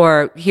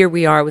 Or here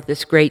we are with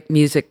this great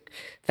music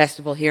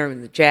festival here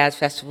and the jazz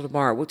festival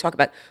tomorrow. We'll talk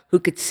about who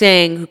could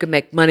sing, who can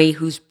make money,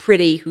 who's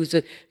pretty,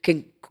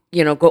 can,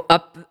 you know, go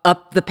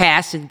up the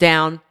pass and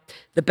down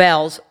the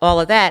bells, all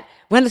of that.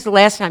 When was the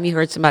last time you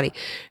heard somebody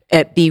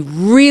be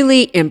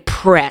really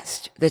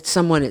impressed that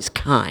someone is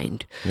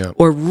kind,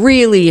 or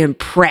really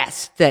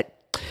impressed that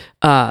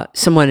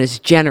someone is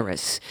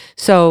generous?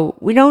 So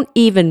we don't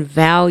even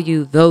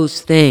value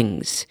those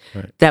things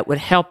that would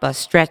help us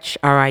stretch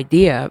our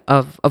idea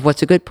of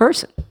what's a good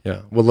person.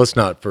 Yeah. Well, let's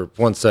not for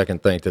 1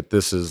 second think that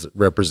this is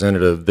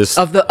representative.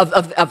 Of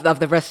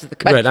the rest of the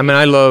country. Right. I mean,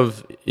 I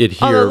love it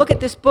here. Although, look at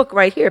this book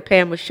right here.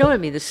 Pam was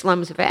showing me the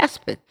slums of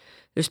Aspen.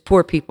 There's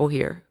poor people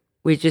here.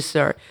 We just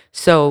are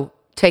so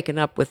taken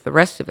up with the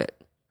rest of it.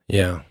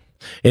 Yeah.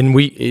 And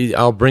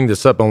I'll bring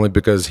this up only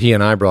because he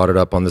and I brought it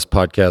up on this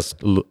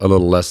podcast a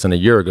little less than a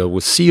year ago.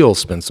 With Seal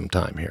spent some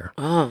time here.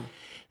 Oh.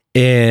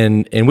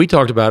 And we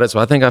talked about it, so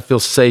I think I feel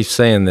safe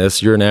saying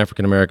this. You're an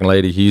African American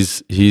lady.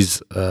 He's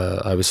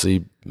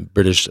obviously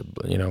British.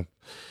 You know,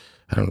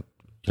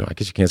 I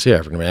guess you can't say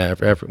African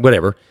American,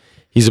 whatever.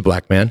 He's a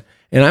black man.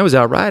 And I was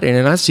out riding,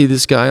 and I see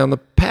this guy on the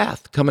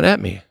path coming at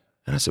me,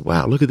 and I said,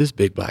 "Wow, look at this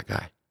big black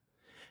guy."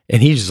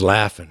 And he's just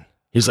laughing.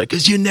 He's like,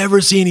 "'Cause you never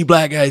see any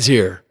black guys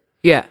here."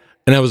 Yeah.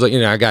 And I was like,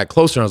 I got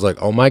closer, and I was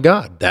like, "Oh my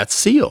God, that's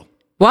Seal."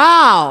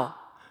 Wow.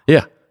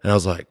 Yeah. And I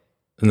was like,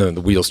 and then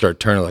the wheels started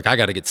turning, like, I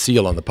got to get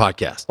Seal on the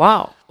podcast.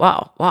 Wow.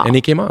 And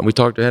he came on. We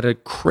had a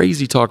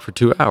crazy talk for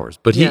 2 hours.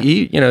 But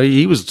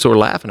he was sort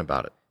of laughing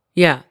about it.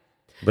 Yeah.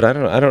 But I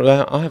don't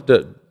know. I'll have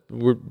to,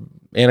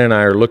 Anna and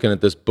I are looking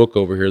at this book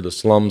over here, The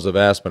Slums of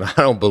Aspen. I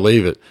don't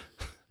believe it.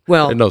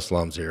 Well, there are no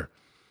slums here.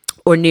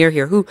 Or near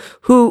here.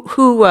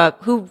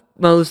 Who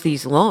mows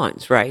these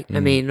lawns, right? I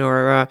mean,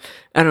 or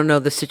I don't know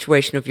the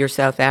situation of your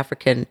South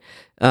African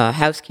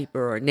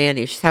housekeeper or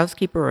nanny. She's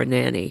housekeeper or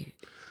nanny?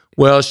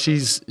 Well,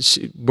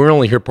 we're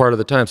only here part of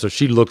the time, so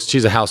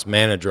she's a house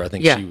manager, I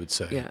think she would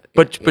say. Yeah,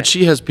 but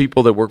she has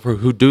people that work for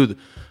her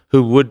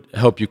who would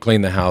help you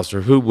clean the house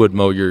or who would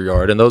mow your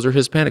yard, and those are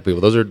Hispanic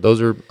people.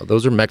 Those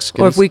are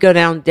Mexicans. Or if we go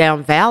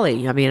down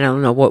valley, I mean, I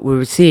don't know what we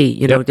would see,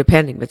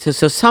 depending. But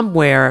so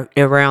somewhere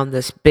around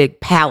this big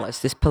palace,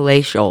 this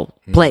palatial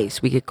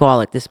place, we could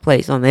call it, this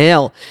place on the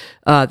hill,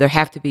 there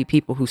have to be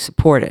people who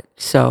support it.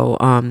 So,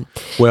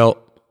 well,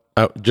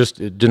 just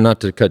not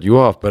to cut you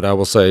off, but I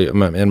will say,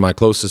 and my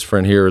closest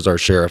friend here is our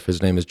sheriff.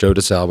 His name is Joe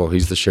DeSalvo.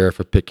 He's the sheriff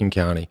of Pitkin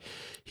County.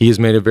 He has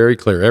made it very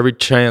clear.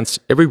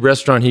 Every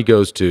restaurant he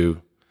goes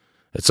to,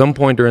 at some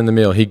point during the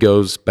meal, he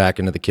goes back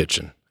into the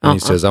kitchen and he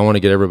says, "I want to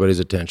get everybody's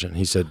attention."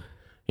 He said,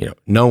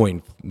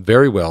 knowing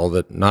very well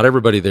that not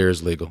everybody there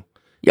is legal.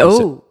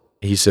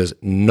 He says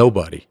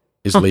nobody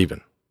is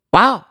leaving.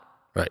 Wow.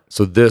 Right.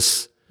 So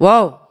this.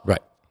 Whoa.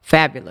 Right.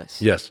 Fabulous.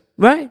 Yes.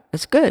 Right.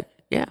 That's good.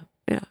 Yeah.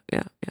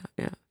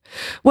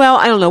 Well,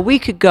 I don't know. We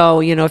could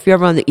go, if you're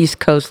ever on the East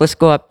Coast, let's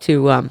go up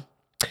to,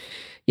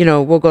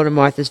 we'll go to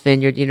Martha's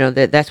Vineyard.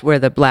 That's where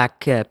the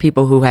black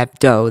people who have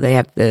dough, they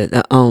have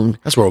the own.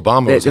 That's where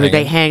Obama was hanging.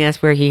 They hang.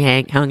 That's where he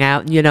hung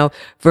out.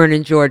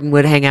 Vernon Jordan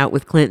would hang out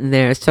with Clinton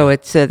there. So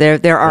it's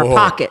there are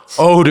pockets.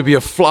 Oh, to be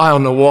a fly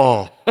on the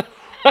wall.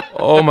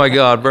 Oh my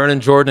God,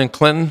 Vernon Jordan and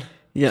Clinton.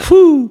 Yeah.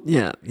 Whew.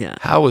 Yeah.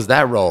 How was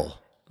that roll?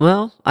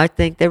 Well, I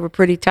think they were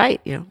pretty tight.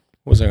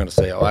 What was I going to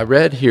say? I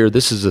read here,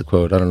 this is a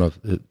quote. I don't know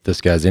if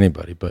this guy's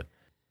anybody, but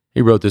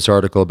he wrote this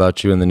article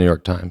about you in the New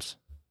York Times.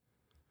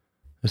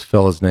 This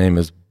fellow's name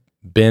is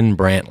Ben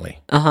Brantley.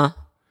 Uh-huh.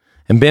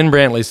 And Ben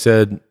Brantley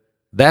said,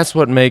 "That's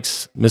what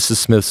makes Mrs.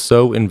 Smith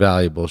so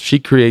invaluable. She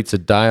creates a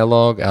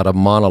dialogue out of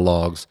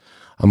monologues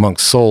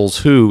amongst souls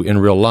who, in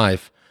real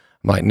life,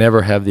 might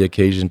never have the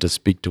occasion to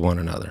speak to one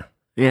another."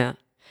 Yeah.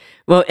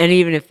 Well, and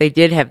even if they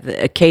did have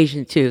the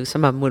occasion to,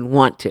 some of them wouldn't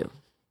want to.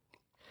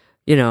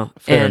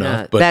 Fair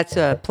enough, but that's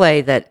a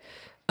play that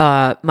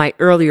my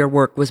earlier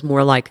work was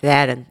more like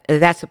that, and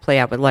that's a play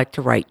I would like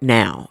to write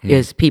now,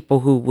 is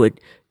people who would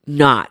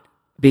not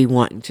be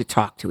wanting to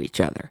talk to each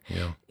other,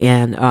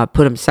 and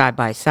put them side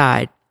by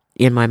side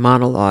in my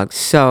monologues.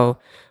 So,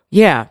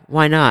 yeah,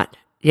 why not?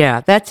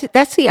 Yeah,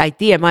 that's the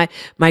idea.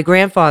 My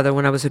grandfather,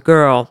 when I was a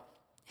girl,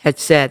 had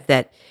said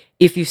that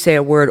if you say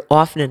a word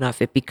often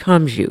enough, it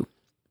becomes you.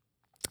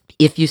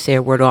 If you say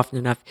a word often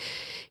enough,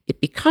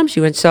 it becomes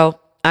you. And so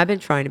I've been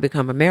trying to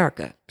become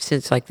America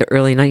since like the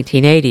early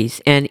 1980s,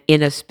 and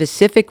in a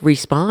specific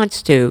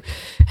response to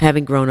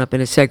having grown up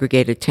in a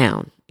segregated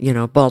town.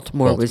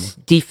 Baltimore was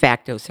de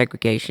facto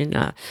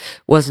segregation.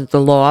 Wasn't the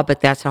law, but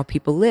that's how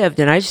people lived.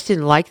 And I just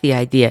didn't like the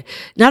idea.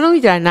 Not only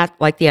did I not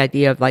like the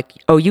idea of like,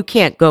 oh, you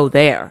can't go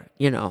there,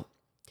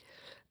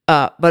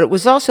 but it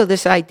was also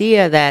this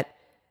idea that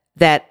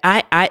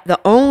I the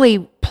only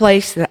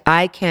place that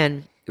I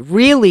can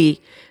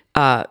really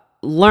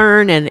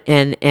learn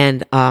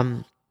and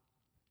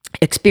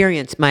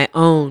experience my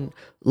own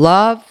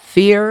love,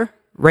 fear,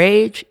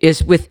 rage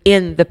is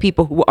within the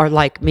people who are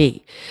like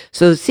me.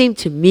 So it seemed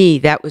to me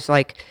that was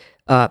like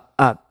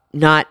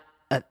not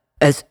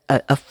as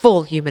a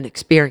full human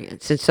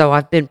experience. And so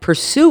I've been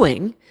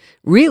pursuing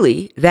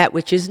really that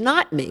which is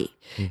not me.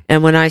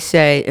 And when I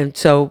say, and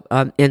so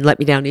in Let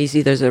Me Down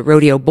Easy, there's a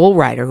rodeo bull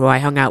rider who I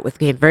hung out with,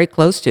 came very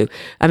close to.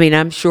 I mean,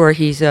 I'm sure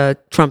he's a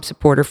Trump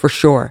supporter for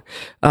sure.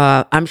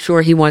 I'm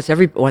sure he wants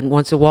everyone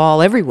wants a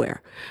wall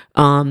everywhere.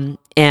 And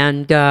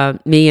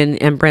me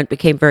and Brent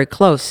became very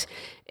close.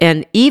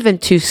 And even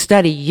to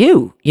study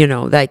you,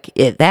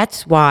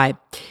 that's why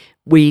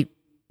me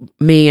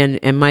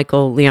and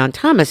Michael Leon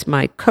Thomas,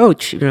 my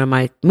coach,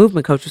 my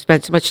movement coach, we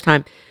spent so much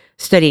time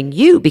studying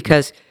you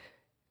because,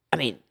 I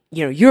mean,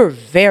 you're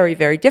very,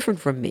 very different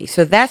from me.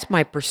 So that's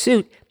my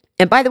pursuit.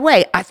 And by the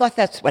way, I thought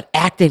that's what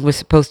acting was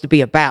supposed to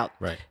be about.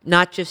 Right.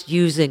 Not just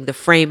using the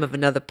frame of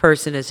another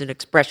person as an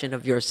expression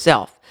of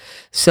yourself.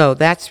 So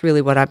that's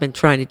really what I've been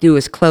trying to do,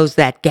 is close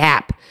that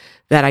gap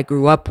that I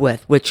grew up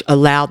with, which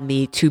allowed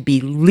me to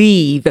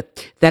believe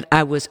that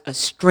I was a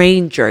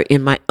stranger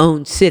in my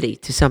own city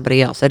to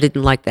somebody else. I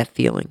didn't like that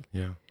feeling.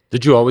 Yeah.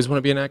 Did you always want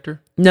to be an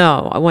actor?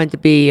 No, I wanted to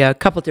be a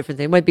couple different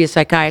things. I wanted to be a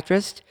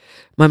psychiatrist.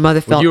 My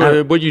mother felt...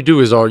 What you do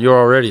is you're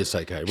already a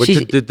psychiatrist.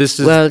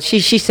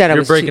 She said I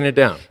was... You're breaking it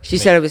down. She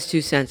said I was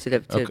too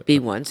sensitive to be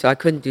one, so I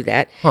couldn't do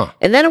that. Huh.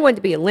 And then I wanted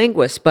to be a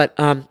linguist, but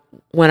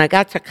when I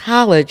got to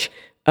college...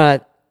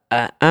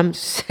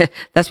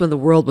 that's when the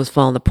world was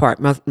falling apart.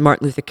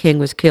 Martin Luther King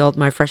was killed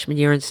my freshman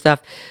year and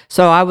stuff.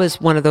 So I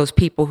was one of those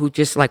people who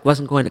just like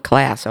wasn't going to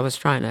class. I was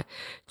trying to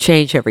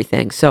change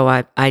everything. So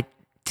I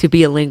to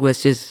be a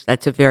linguist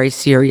that's a very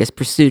serious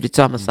pursuit. It's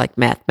almost like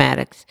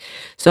mathematics.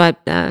 So I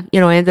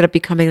ended up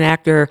becoming an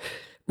actor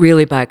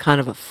really by kind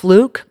of a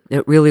fluke.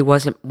 It really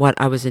wasn't what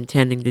I was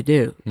intending to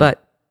do.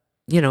 But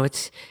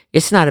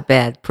it's not a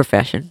bad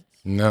profession.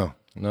 No,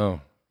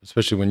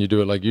 especially when you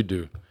do it like you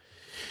do.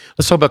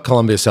 Let's talk about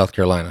Columbia, South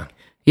Carolina.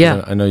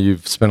 Yeah. I know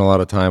you've spent a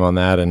lot of time on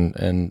that,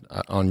 and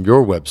on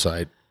your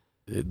website,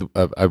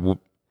 I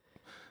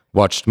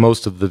watched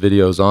most of the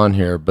videos on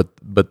here, but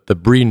the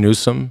Bree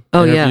Newsome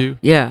interview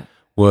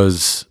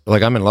was,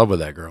 like, I'm in love with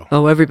that girl.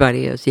 Oh,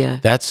 everybody is, yeah.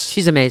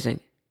 She's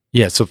amazing.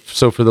 Yeah, so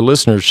for the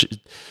listeners,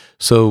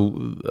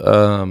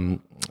 Dylan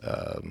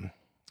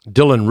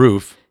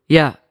Roof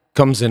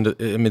comes into,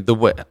 I mean, the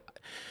way,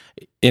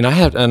 and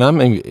I'm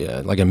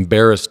like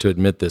embarrassed to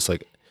admit this,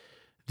 like,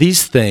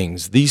 these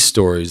things, these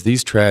stories,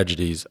 these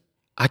tragedies,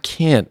 I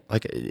can't,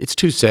 like, it's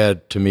too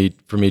sad for me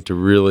to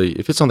really,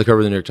 if it's on the cover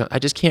of the New York Times, I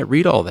just can't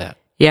read all that.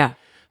 Yeah.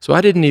 So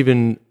I didn't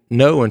even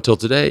know until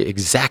today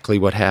exactly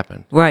what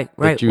happened. Right.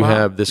 That you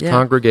have this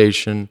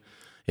congregation,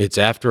 it's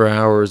after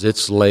hours,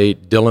 it's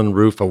late, Dylan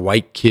Roof, a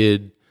white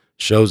kid,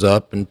 shows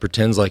up and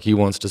pretends like he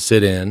wants to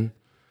sit in.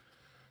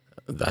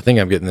 I think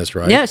I'm getting this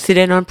right. Yeah, sit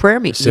in on prayer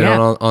meeting. Sit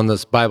on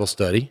this Bible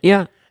study.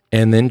 Yeah.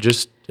 And then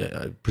just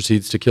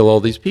proceeds to kill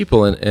all these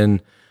people.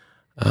 And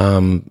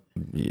and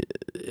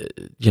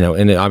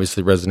it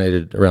obviously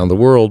resonated around the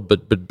world,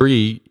 but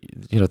Bree,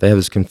 they have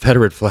this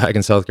Confederate flag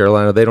in South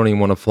Carolina. They don't even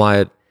want to fly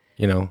it,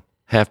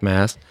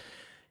 half-mast.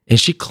 And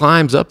she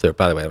climbs up there.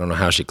 By the way, I don't know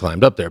how she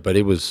climbed up there, but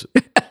it was,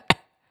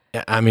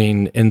 I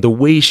mean, and the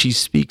way she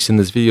speaks in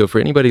this video, for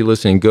anybody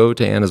listening, go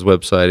to Anna's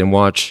website and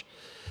watch.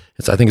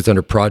 I think it's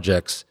under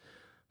projects.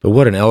 But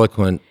what an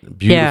eloquent,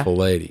 beautiful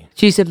lady.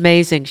 She's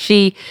amazing.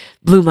 She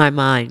blew my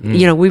mind.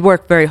 We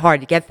worked very hard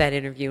to get that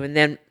interview. And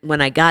then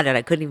when I got it,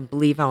 I couldn't even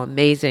believe how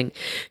amazing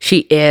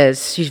she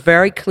is. She's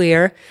very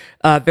clear,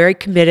 very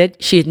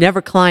committed. She had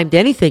never climbed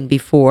anything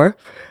before.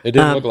 It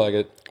didn't look like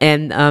it.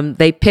 And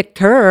they picked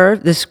her,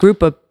 this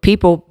group of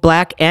people,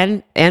 black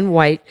and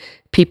white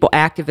people,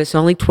 activists,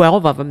 only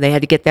 12 of them. They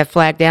had to get that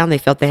flag down. They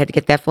felt they had to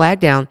get that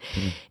flag down.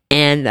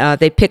 And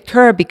they picked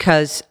her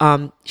because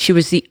she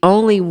was the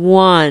only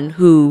one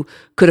who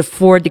could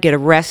afford to get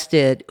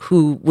arrested,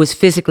 who was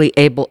physically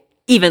able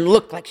even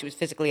look like she was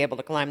physically able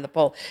to climb the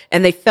pole.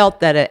 And they felt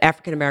that an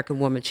African-American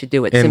woman should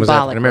do it And was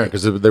symbolically.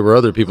 African-American, because there were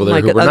other people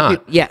there who were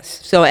not.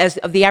 Yes. So as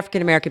of the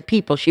African-American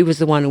people, she was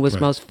the one who was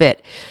most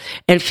fit.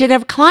 And she had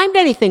never climbed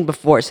anything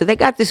before. So they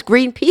got this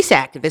Greenpeace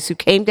activist who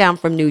came down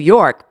from New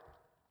York,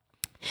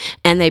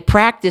 and they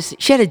practiced.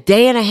 She had a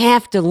day and a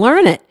half to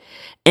learn it.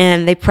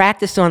 And they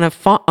practiced on a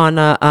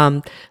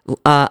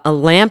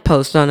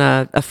lamppost on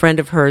a friend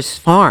of hers'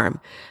 farm.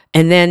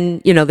 And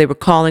then, they were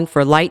calling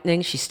for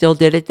lightning. She still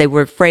did it. They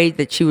were afraid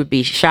that she would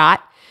be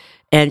shot.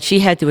 And she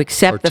had to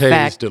accept the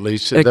fact. At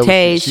least. Or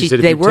tased. She said,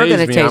 if they you were going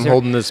to tase me, tase I'm her.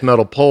 holding this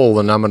metal pole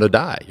and I'm going to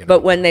die.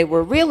 But when they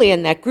were really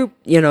in that group,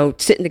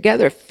 sitting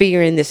together,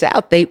 figuring this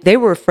out, they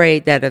were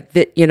afraid that,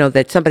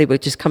 that somebody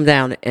would just come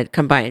down and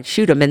come by and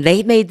shoot them. And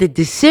they made the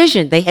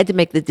decision. They had to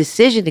make the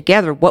decision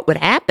together what would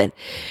happen.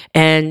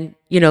 And,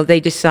 they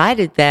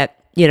decided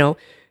that,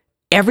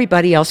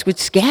 everybody else would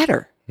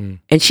scatter.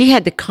 And she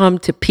had to come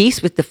to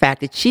peace with the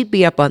fact that she'd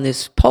be up on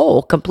this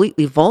pole,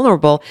 completely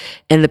vulnerable,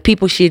 and the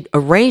people she'd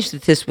arranged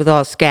this with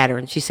all scatter.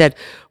 And she said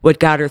what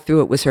got her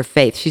through it was her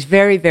faith. She's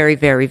very, very,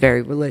 very,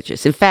 very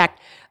religious. In fact,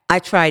 I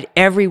tried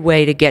every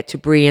way to get to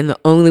Bree, and the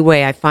only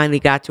way I finally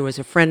got to her was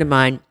a friend of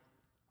mine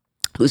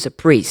who's a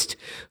priest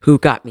who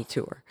got me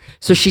to her.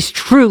 So she's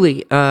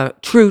truly a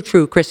true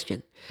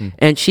Christian.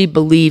 And she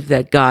believed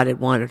that God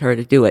had wanted her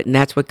to do it. And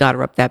that's what got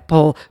her up that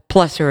pole,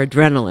 plus her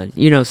adrenaline.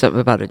 You know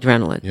something about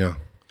adrenaline. Yeah.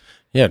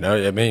 Yeah, no,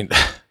 I mean,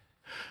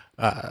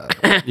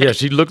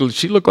 she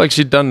looked like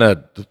she'd done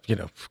that,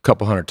 a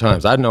couple hundred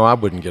times. I know I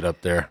wouldn't get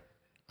up there.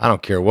 I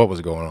don't care what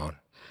was going on.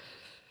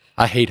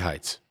 I hate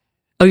heights.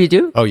 Oh, you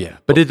do? Oh, yeah,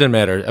 but it didn't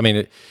matter. I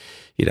mean,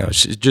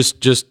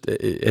 just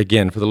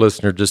again for the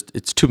listener,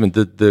 it's 2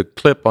 minutes. The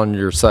clip on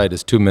your site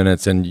is 2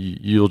 minutes, and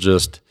you'll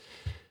just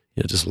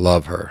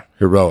love her.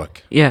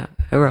 Heroic. Yeah,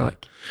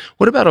 heroic.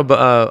 What about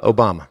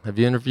Obama? Have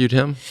you interviewed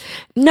him?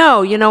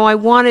 No, I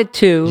wanted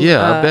to.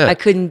 Yeah, I bet. I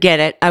couldn't get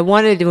it. I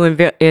wanted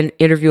to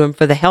interview him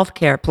for the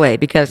healthcare play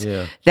because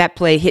that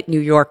play hit New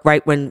York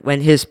right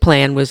when his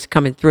plan was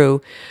coming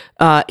through.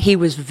 He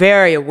was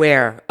very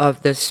aware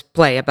of this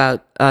play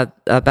about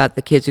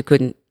the kids who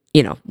couldn't,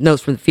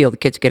 knows from the field the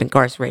kids get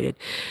incarcerated.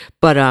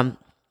 But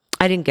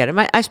I didn't get him.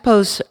 I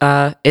suppose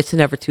it's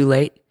never too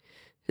late.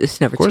 It's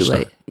never too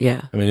late. Not.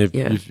 Yeah. I mean,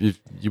 if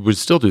you would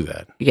still do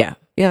that. Yeah.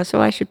 Yeah.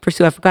 So I should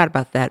pursue. I forgot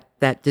about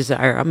that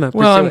desire. I'm gonna.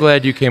 Well, I'm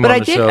glad you came on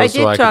the show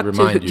so I could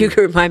remind you. You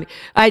could remind me.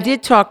 I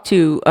did talk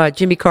to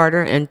Jimmy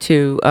Carter and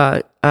to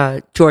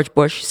George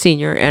Bush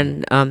Sr.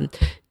 and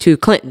to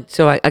Clinton.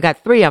 So I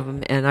got 3 of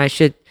them, and I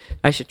should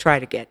try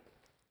to get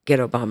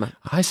Obama.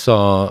 I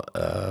saw.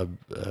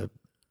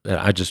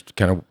 I just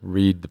kind of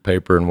read the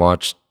paper and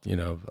watched.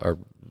 Our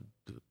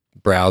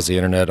browse the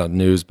internet on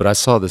news, but I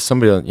saw this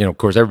somebody, of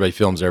course everybody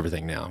films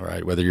everything now,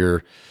 right? Whether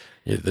you're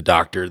the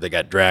doctor that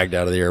got dragged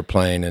out of the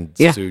airplane and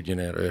sued,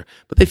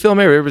 but they film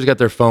everybody's got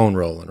their phone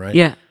rolling, right?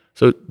 Yeah.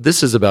 So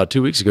this is about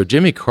 2 weeks ago.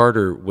 Jimmy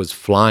Carter was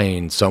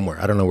flying somewhere.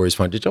 I don't know where he's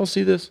flying. Did y'all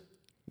see this?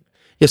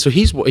 Yeah, so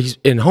he's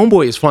in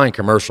Homeboy is flying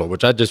commercial,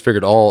 which I just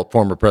figured all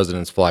former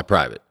presidents fly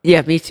private.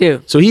 Yeah, me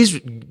too. So he's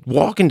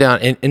walking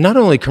down, and not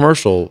only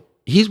commercial,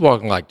 he's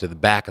walking like to the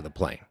back of the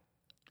plane.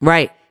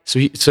 Right. So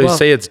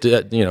say it's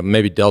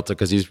maybe Delta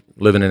because he's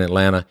living in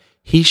Atlanta.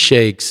 He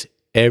shakes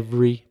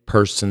every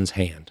person's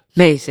hand.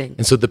 Amazing.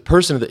 And so the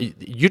person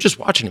you're just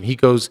watching him. He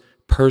goes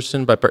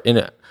person by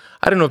person.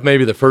 I don't know if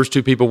maybe the first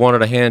 2 people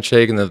wanted a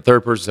handshake, and then the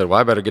third person said, "Well,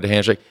 I better get a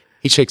handshake."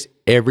 He shakes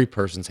every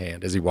person's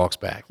hand as he walks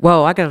back.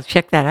 Whoa, I gotta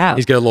check that out.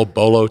 He's got a little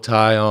bolo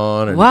tie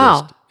on. And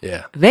wow.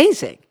 Yeah.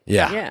 Amazing.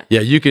 Yeah.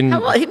 You can.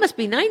 How old? He must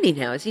be 90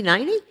 now. Is he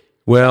 90?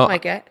 Well,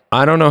 like that.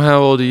 I don't know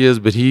how old he is,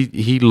 but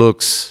he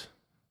looks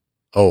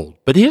old.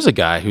 But here's a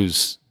guy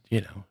who's,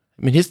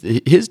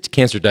 his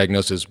cancer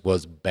diagnosis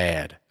was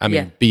bad. I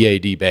mean,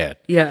 BAD bad.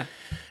 Yeah.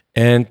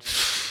 And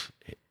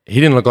he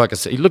didn't look like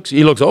he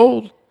looks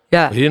old.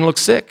 Yeah. But he didn't look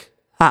sick.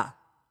 Huh.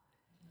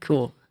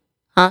 Cool.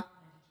 Huh?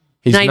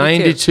 He's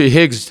 92.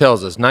 Higgs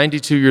tells us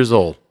 92 years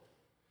old.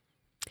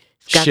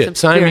 Shit,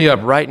 sign me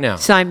up right now.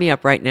 Sign me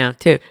up right now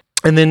too.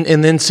 And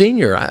then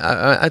Senior.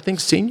 I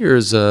think Senior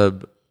is I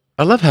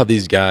love how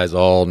these guys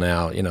all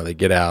now, they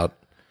get out.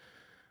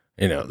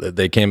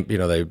 They came,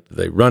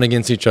 they run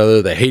against each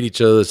other, they hate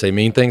each other, say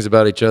mean things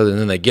about each other, and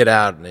then they get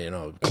out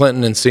and,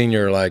 Clinton and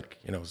Senior are like,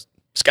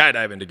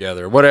 skydiving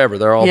together, whatever.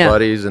 They're all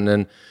buddies. And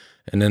then,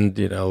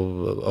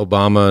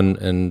 Obama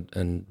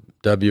and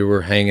W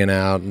were hanging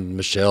out and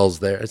Michelle's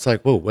there. It's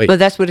like, whoa, wait. But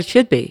that's what it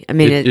should be. I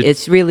mean,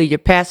 it's really, you're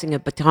passing a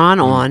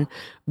baton on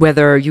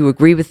whether you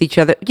agree with each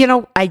other.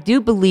 I do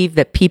believe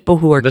that people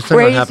who are that's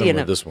crazy not happening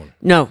enough. With this one.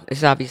 No,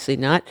 it's obviously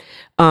not.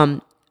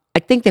 I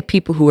think that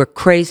people who are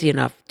crazy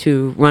enough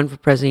to run for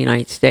president of the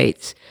United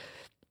States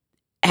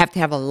have to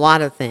have a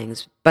lot of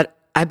things, but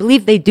I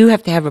believe they do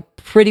have to have a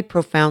pretty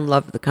profound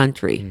love of the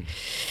country.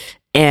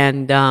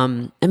 And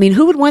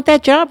who would want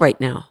that job right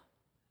now?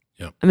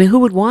 Yeah. Who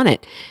would want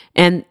it?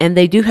 And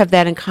they do have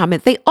that in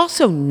common. They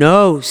also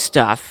know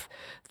stuff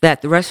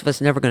that the rest of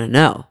us are never going to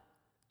know.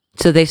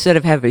 So they sort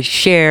of have a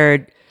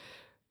shared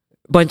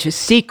bunch of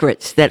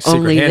secrets that Secret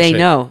only they handshake.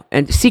 know,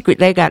 and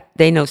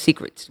they know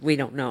secrets we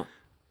don't know.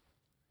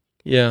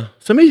 Yeah.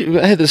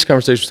 I had this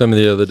conversation with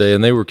somebody the other day,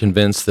 and they were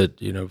convinced that,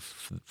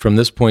 from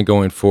this point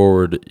going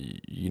forward,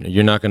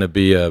 you're not going to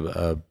be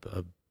a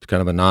kind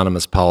of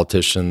anonymous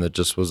politician that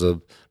just was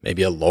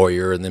maybe a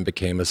lawyer and then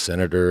became a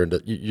senator, and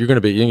you're going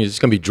to be, it's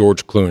going to be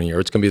George Clooney, or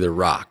it's going to be The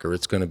Rock, or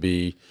it's going to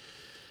be,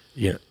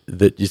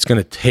 that it's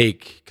going to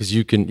take, because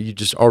you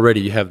just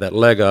already have that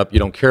leg up. You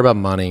don't care about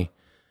money.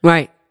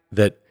 Right.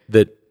 That,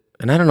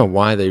 and I don't know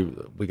why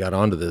we got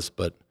onto this,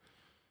 but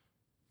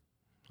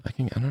I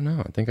don't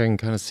know. I think I can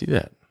kind of see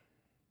that.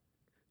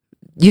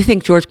 You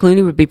think George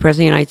Clooney would be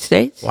president of the United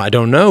States? Well, I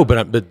don't know,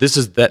 but this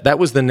is that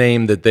was the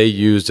name that they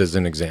used as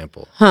an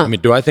example. Huh. I mean,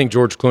 do I think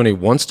George Clooney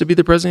wants to be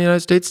the president of the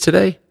United States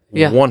today?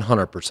 Yeah.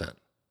 100%.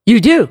 You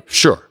do?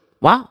 Sure.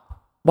 Wow.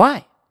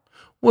 Why?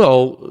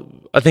 Well,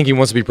 I think he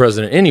wants to be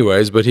president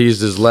anyways, but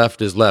he's as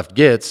left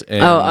gets.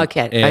 And,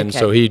 okay. And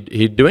so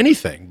he'd do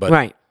anything. But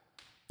right.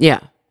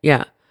 Yeah.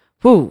 Yeah.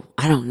 Whew.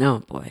 I don't know,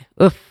 boy.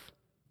 Oof.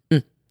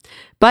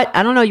 But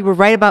I don't know. You were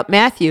right about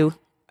Matthew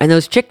and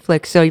those chick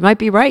flicks, so you might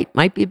be right.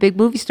 Might be a big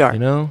movie star.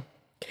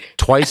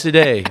 Twice a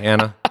day,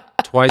 Anna.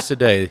 Twice a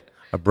day,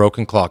 a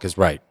broken clock is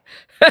right.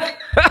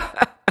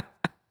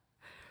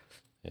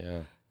 Yeah.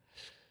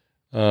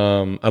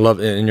 I love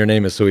it, and your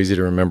name is so easy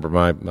to remember.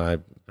 I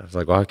was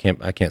like, well,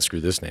 I can't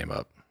screw this name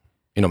up.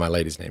 My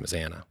lady's name is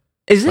Anna.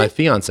 Is it? My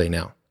fiance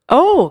now.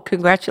 Oh,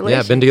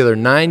 congratulations. Yeah, been together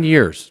 9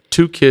 years,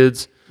 2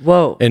 kids.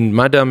 Whoa. And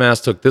my dumb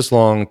ass took this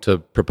long to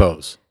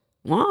propose.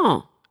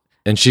 Wow.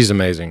 And she's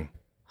amazing.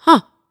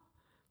 Huh.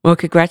 Well,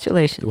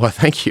 congratulations. Well,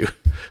 thank you.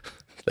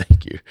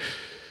 Thank you.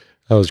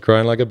 I was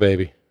crying like a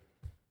baby.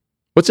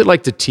 What's it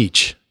like to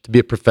teach, to be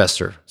a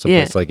professor,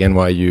 someplace like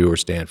NYU or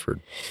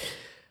Stanford?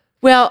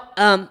 Well,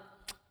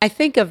 I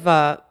think of,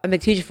 I've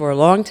been teaching for a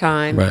long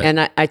time, Right.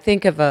 and I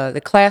think of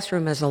the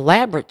classroom as a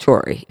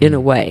laboratory in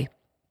a way.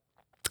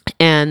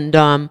 And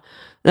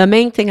the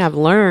main thing I've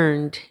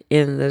learned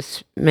in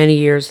this many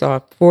years,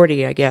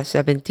 40, I guess,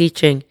 I've been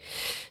teaching,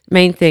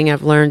 main thing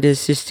I've learned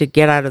is just to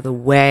get out of the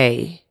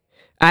way.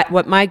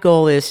 What my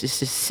goal is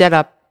to set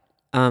up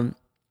a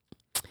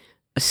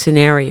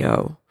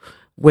scenario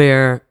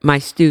where my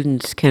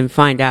students can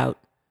find out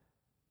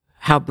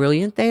how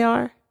brilliant they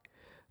are,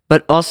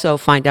 but also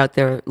find out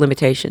their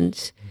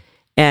limitations.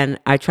 And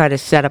I try to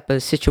set up a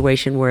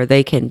situation where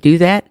they can do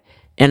that,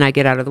 and I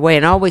get out of the way.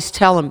 And I always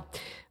tell them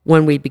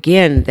when we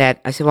begin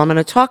that, I said, well, I'm going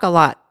to talk a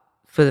lot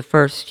for the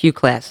first few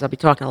classes. I'll be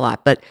talking a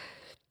lot. But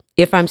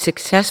if I'm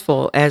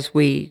successful as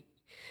we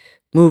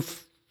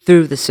move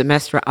through the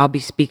semester, I'll be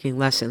speaking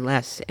less and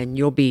less, and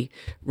you'll be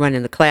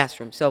running the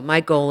classroom. So my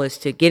goal is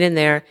to get in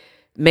there,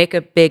 make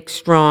a big,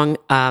 strong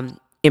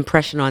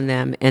impression on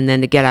them, and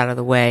then to get out of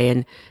the way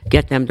and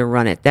get them to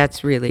run it.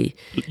 That's really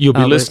You'll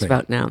be what it's listening.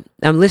 about now.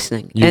 I'm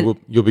listening.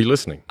 You'll be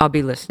listening. I'll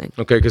be listening.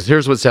 Okay, because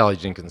here's what Sally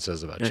Jenkins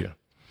says about you.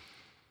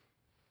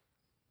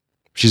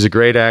 She's a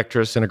great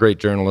actress and a great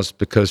journalist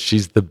because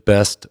she's the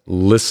best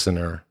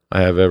listener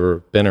I have ever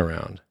been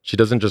around. She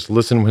doesn't just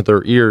listen with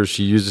her ears,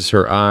 she uses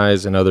her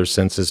eyes and other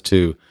senses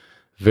too.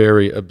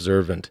 Very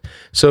observant.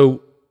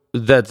 So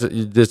that's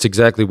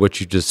exactly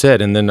what you just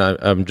said. And then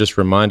I'm just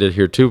reminded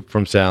here too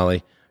from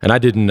Sally, and I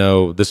didn't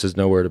know, this is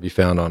nowhere to be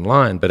found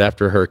online, but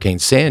after Hurricane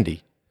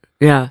Sandy,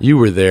 you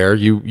were there,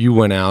 you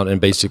went out and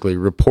basically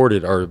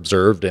reported or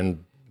observed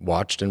and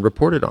watched and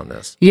reported on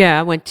this. Yeah,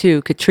 I went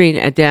to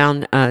Katrina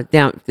down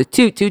the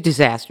two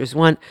disasters.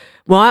 One,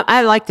 well,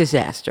 I like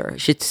disaster, I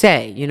should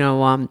say.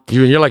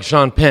 You're like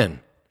Sean Penn.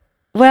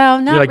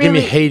 Well, not You're like, really.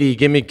 give me Haiti,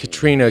 give me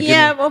Katrina.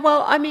 Yeah,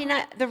 well, I mean,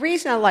 the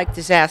reason I like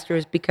disaster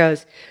is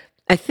because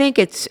I think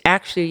it's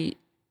actually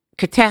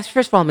catastrophe.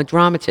 First of all, I'm a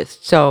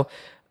dramatist, so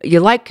you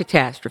like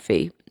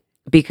catastrophe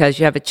because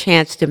you have a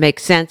chance to make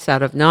sense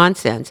out of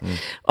nonsense.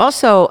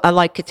 Also, I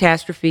like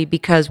catastrophe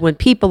because when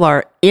people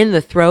are in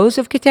the throes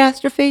of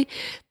catastrophe,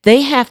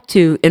 they have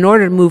to, in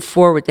order to move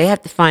forward, they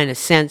have to find a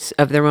sense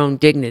of their own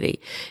dignity.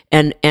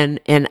 And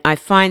I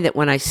find that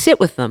when I sit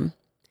with them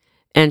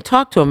and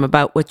talk to them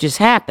about what just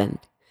happened,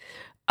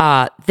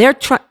 they're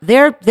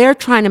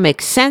trying to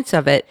make sense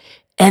of it,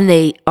 and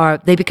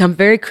they become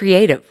very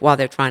creative while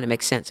they're trying to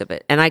make sense of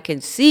it. And I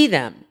can see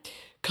them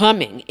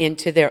coming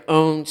into their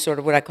own sort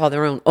of what I call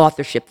their own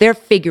authorship. They're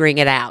figuring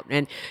it out.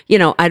 And,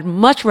 I'd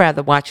much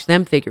rather watch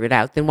them figure it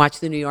out than watch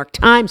the New York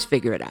Times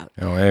figure it out.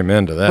 Oh,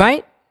 amen to that.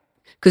 Right?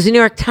 Because the New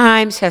York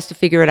Times has to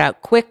figure it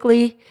out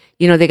quickly.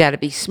 They got to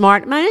be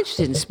smart. I'm not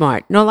interested in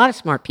smart. A lot of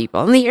smart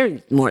people. I'm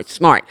here more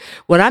smart.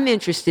 What I'm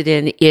interested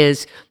in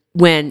is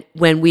when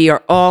we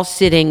are all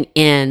sitting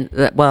in,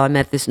 I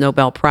met this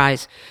Nobel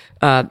Prize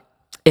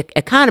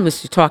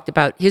economist who talked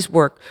about his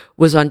work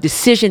was on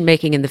decision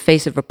making in the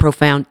face of a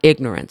profound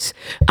ignorance.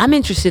 I'm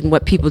interested in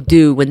what people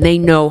do when they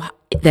know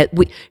that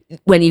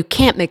when you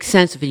can't make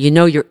sense of it,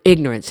 your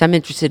ignorance. I'm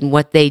interested in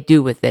what they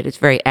do with it. It's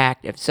very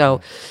active. So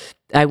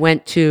I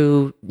went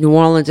to New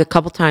Orleans a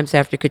couple times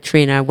after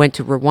Katrina. I went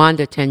to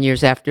Rwanda 10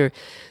 years after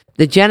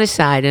the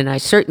genocide, and I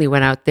certainly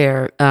went out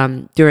there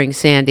during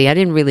Sandy. I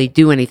didn't really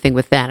do anything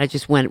with that. I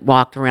just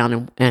walked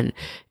around and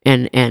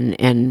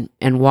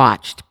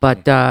watched.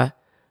 But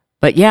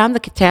yeah, I'm the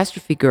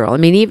catastrophe girl. I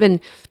mean,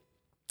 even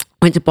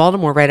went to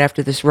Baltimore right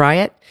after this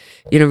riot.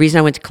 The reason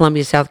I went to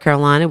Columbia, South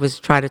Carolina, was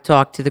to try to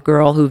talk to the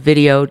girl who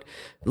videoed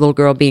the little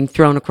girl being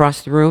thrown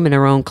across the room in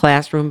her own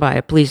classroom by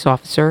a police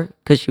officer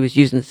because she was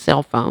using a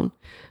cell phone.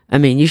 I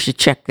mean, you should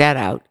check that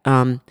out.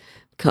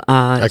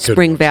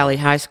 Spring Valley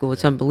High School.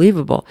 It's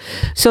unbelievable.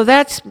 So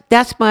that's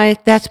my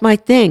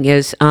thing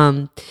is,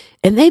 and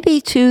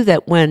maybe too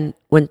that when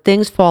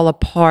things fall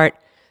apart,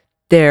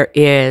 there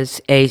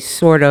is a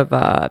sort of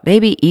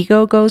maybe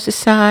ego goes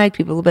aside.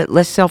 People are a little bit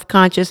less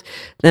self-conscious.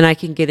 Then I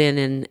can get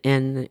in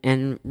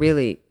and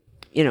really,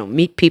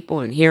 meet people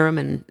and hear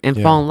them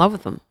and fall in love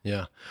with them.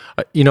 Yeah,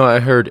 I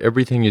heard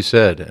everything you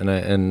said,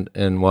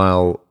 and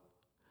while.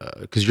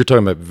 Because you're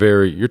talking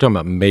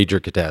about major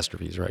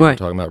catastrophes, right? You're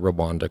talking about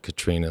Rwanda,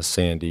 Katrina,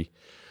 Sandy,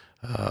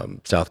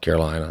 South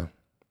Carolina,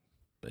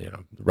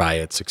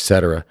 riots,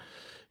 etc.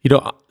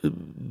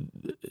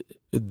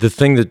 The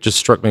thing that just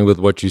struck me with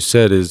what you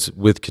said is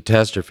with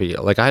catastrophe.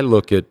 Like I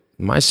look at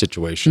my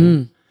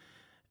situation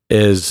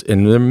as,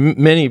 and there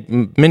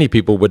many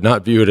people would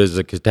not view it as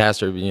a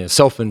catastrophe,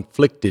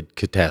 self-inflicted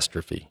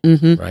catastrophe,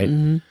 right?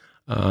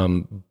 Mm-hmm.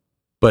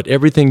 But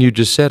everything you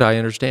just said, I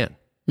understand.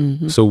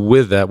 Mm-hmm. So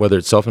with that, whether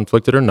it's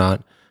self-inflicted or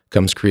not,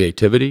 comes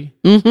creativity,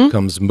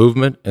 comes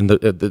movement, and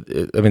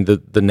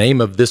the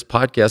name of this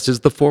podcast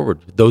is The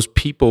Forward. Those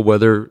people,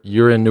 whether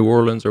you're in New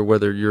Orleans or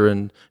whether you're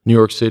in New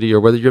York City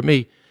or whether you're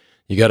me,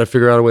 you got to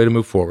figure out a way to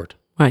move forward.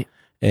 Right.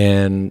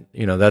 And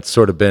that's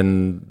sort of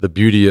been the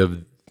beauty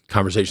of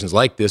conversations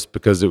like this,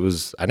 because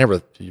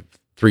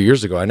 3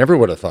 years ago, I never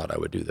would have thought I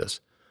would do this,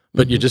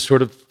 but you just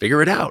sort of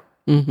figure it out.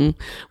 Mm-hmm.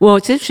 Well,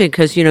 it's interesting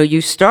because you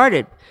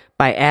started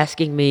by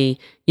asking me,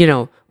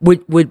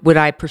 would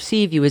I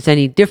perceive you as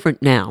any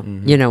different now,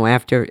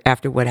 after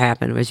what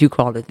happened, as you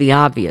called it, the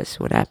obvious,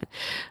 what happened.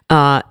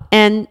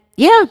 And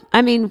yeah,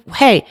 I mean,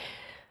 hey,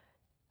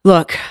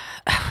 look,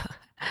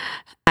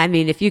 I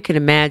mean, if you can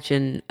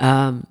imagine,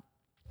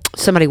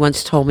 somebody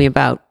once told me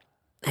about,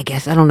 I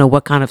guess, I don't know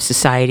what kind of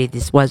society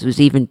this was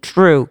even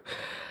true,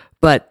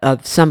 but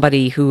of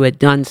somebody who had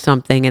done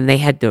something and they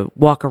had to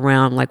walk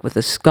around like with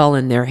a skull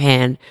in their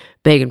hand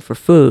begging for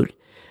food.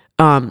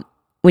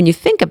 When you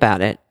think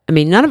about it, I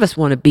mean, none of us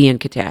want to be in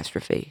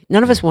catastrophe.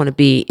 None of us want to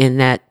be in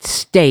that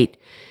state.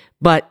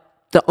 But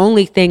the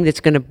only thing that's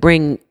going to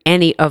bring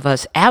any of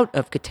us out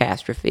of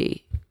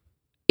catastrophe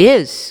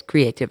is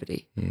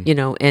creativity,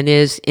 and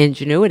is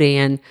ingenuity.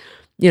 And,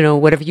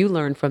 whatever you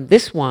learn from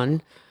this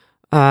one,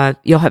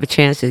 you'll have a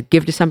chance to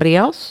give to somebody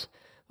else,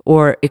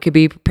 or it could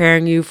be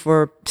preparing you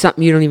for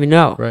something you don't even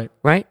know. Right.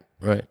 Right?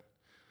 Right.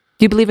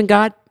 Do you believe in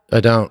God? I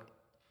don't.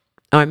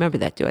 Oh, I remember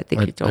that too. I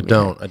think you told me.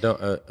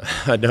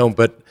 I don't.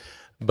 But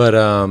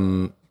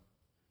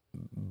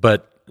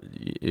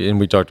and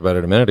we talked about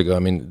it a minute ago. I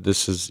mean,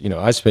 this is,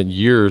 I spent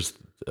years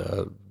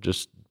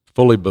just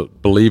fully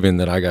believing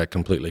that I got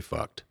completely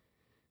fucked,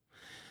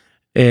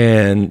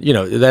 and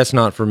that's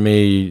not for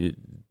me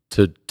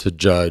to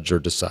judge or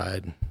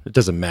decide. It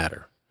doesn't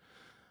matter.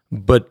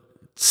 But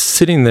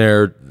sitting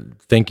there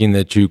thinking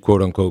that you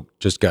quote unquote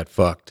just got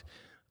fucked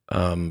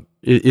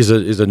is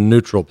a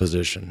neutral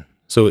position.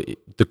 So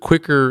the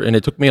quicker, and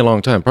it took me a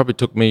long time, probably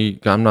took me,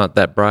 I'm not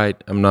that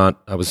bright,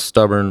 I was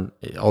stubborn,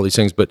 all these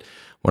things, but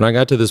when I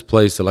got to this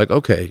place, they're like,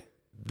 okay,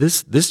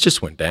 this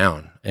just went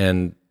down,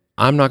 and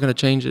I'm not going to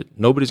change it,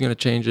 nobody's going to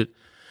change it,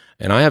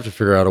 and I have to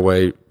figure out a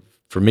way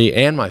for me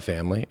and my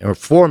family, or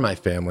for my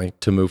family,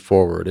 to move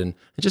forward, and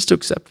just to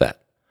accept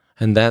that.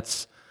 And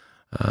that's,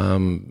 I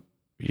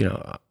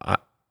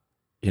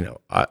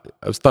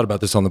was thought about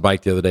this on the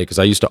bike the other day, because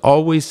I used to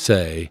always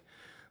say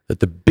that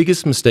the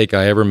biggest mistake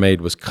I ever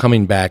made was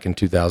coming back in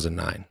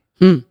 2009.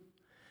 And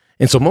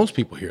so most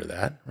people hear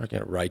that,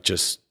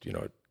 righteous,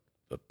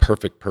 a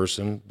perfect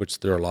person,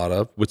 which there are a lot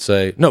of, would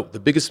say, no, the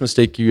biggest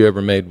mistake you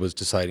ever made was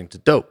deciding to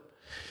dope.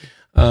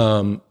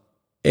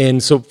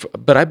 And so,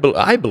 but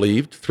I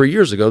believed 3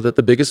 years ago that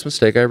the biggest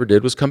mistake I ever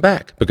did was come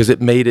back, because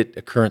it made it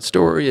a current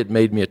story, it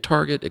made me a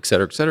target, et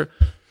cetera, et cetera.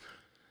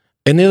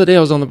 And the other day I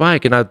was on the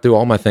bike, and I do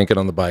all my thinking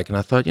on the bike, and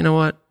I thought, you know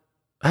what?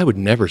 I would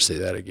never say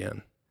that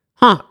again.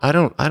 I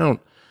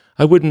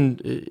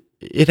wouldn't,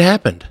 it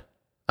happened.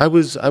 I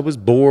was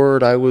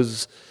bored. I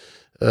was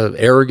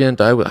arrogant.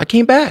 I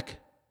came back,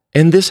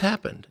 and this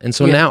happened. And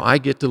so now I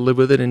get to live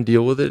with it and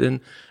deal with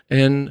it.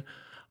 And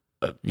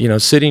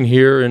sitting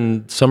here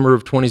in summer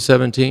of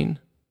 2017,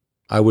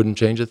 I wouldn't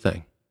change a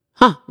thing.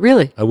 Huh,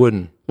 really? I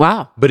wouldn't.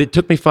 Wow. But it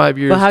took me 5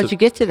 years. Well, how'd you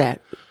get to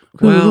that?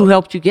 Who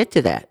helped you get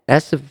to that?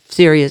 That's a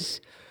serious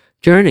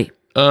journey.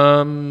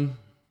 I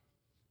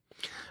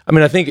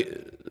think...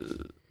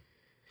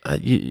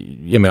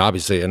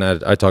 obviously, and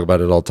I talk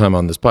about it all the time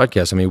on this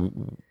podcast. I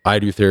mean, I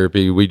do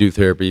therapy, we do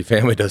therapy,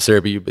 family does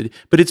therapy,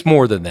 but it's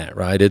more than that,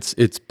 right?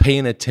 It's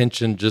paying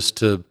attention just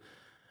to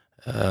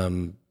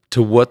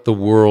what the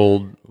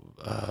world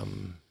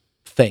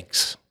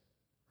thinks,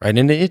 right?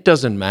 And it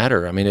doesn't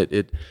matter. I mean,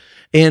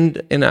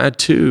 And I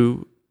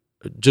too,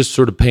 just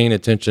sort of paying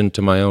attention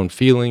to my own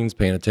feelings,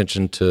 paying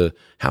attention to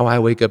how I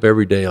wake up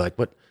every day. Like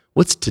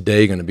what's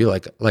today going to be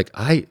like? Like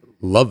I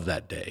love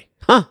that day.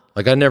 Huh.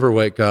 Like I never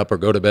wake up or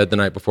go to bed the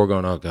night before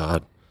going, oh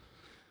God,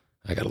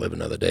 I got to live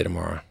another day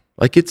tomorrow.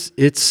 Like it's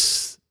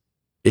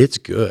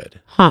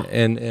good. Huh.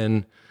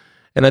 And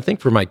I think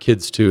for my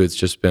kids too, it's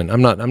just been,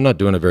 I'm not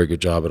doing a very good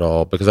job at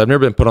all because I've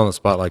never been put on the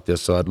spot like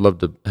this. So I'd love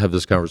to have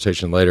this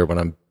conversation later when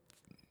I'm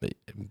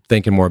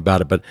thinking more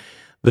about it. But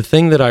the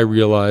thing that I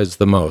realized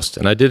the most,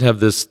 and I did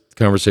have this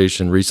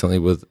conversation recently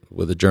with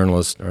a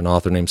journalist or an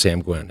author named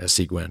Sam Gwynn,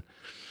 S.C. Gwynn.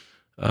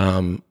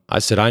 I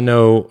said, I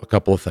know a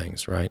couple of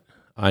things, right?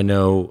 I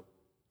know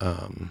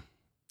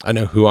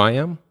who I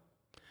am,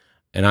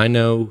 and I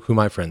know who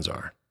my friends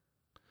are.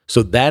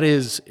 So that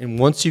is, and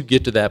once you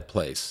get to that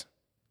place,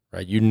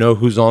 right, you know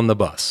who's on the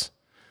bus.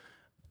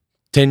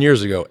 10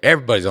 years ago,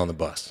 everybody's on the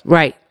bus.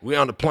 Right. We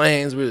on the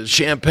planes, we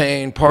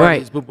champagne,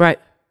 parties. Right.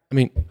 I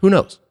mean, who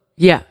knows?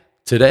 Yeah.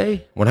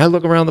 Today, when I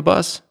look around the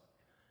bus,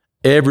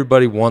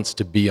 everybody wants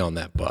to be on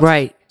that bus.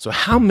 Right. So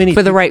how many...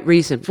 For the right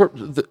reason.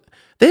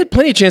 They had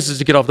plenty of chances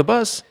to get off the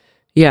bus.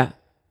 Yeah.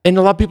 And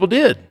a lot of people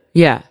did.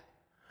 Yeah.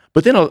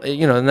 But then,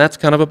 and that's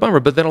kind of a bummer.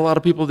 But then a lot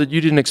of people that you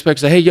didn't expect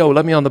say, hey, yo,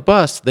 let me on the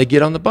bus. They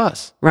get on the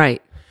bus.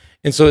 Right.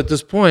 And so at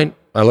this point,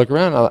 I look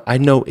around, I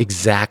know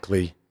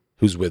exactly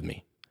who's with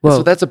me.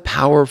 So that's a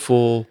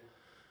powerful,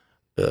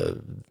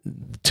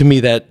 to me,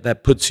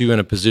 that puts you in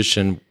a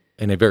position,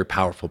 in a very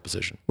powerful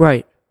position.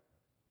 Right.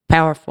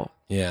 Powerful.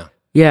 Yeah.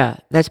 Yeah,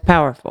 that's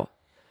powerful.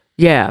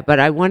 Yeah, but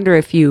I wonder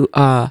if you,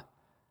 there's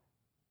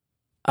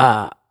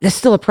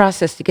still a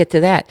process to get to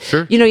that.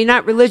 Sure. You're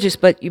not religious,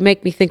 but you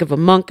make me think of a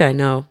monk I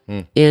know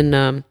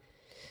in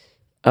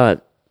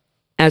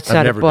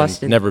outside of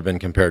Boston. Never been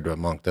compared to a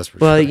monk, that's for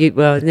sure.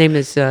 Well, his name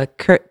is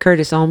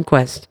Curtis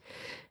Olmquist.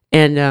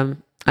 And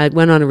I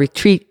went on a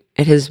retreat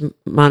at his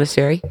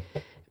monastery,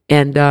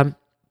 and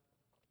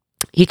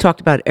he talked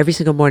about it every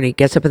single morning. He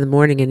gets up in the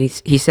morning and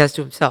he says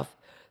to himself,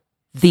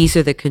 these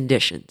are the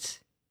conditions.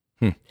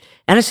 And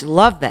I just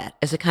love that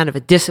as a kind of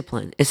a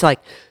discipline. It's like,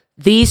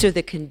 these are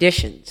the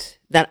conditions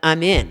that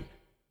I'm in.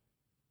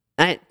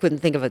 I couldn't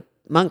think of a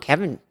monk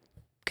having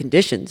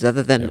conditions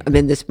other than I'm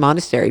in this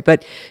monastery.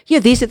 But yeah,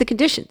 these are the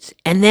conditions.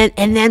 And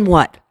then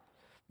what?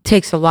 It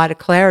takes a lot of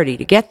clarity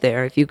to get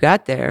there. If you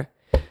got there,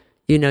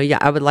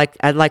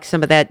 I'd like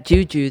some of that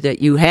juju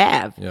that you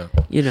have. Yeah.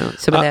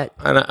 Some of that.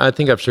 And I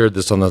think I've shared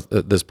this on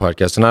this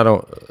podcast, and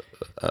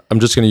I'm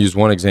just going to use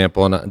one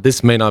example, and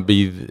this may not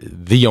be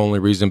the only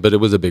reason, but it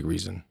was a big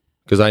reason.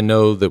 Because I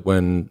know that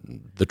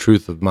when the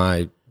truth of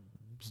my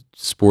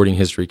sporting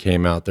history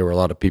came out, there were a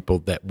lot of people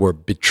that were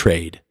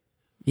betrayed.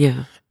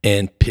 Yeah.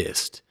 And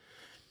pissed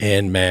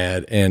and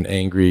mad and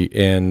angry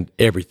and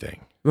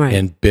everything. Right.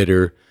 And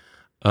bitter.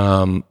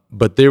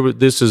 But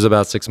this was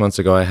about 6 months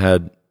ago. I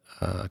had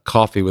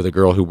coffee with a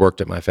girl who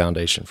worked at my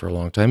foundation for a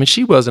long time. And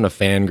she wasn't a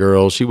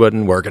fangirl. She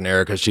wasn't working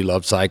there because she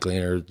loved cycling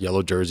or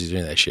yellow jerseys or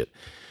any of that shit.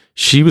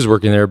 She was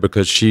working there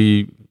because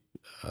she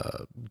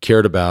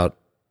cared about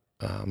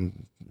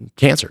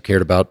cancer,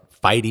 cared about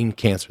fighting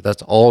cancer.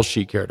 That's all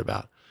she cared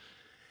about.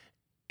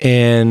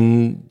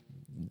 And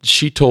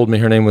she told me,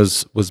 her name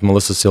was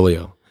Melissa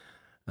Cilio.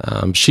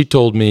 She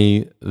told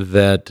me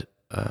that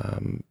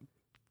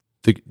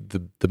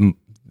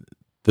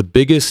the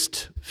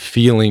biggest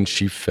feeling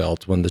she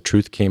felt when the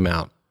truth came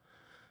out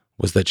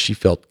was that she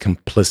felt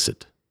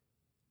complicit.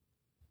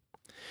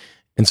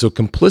 And so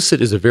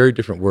complicit is a very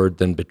different word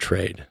than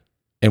betrayed.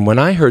 And when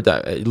I heard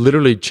that, it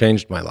literally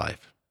changed my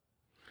life.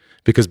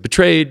 Because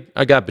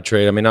I got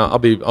betrayed. I mean, I'll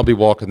be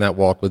walking that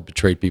walk with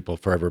betrayed people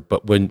forever.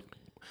 But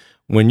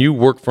when you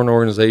work for an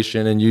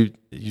organization and you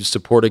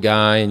support a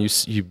guy and you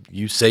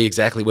say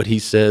exactly what he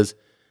says,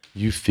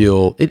 you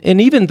feel, and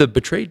even the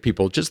betrayed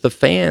people, just the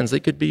fans, they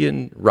could be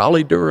in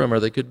Raleigh, Durham, or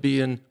they could be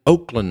in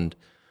Oakland.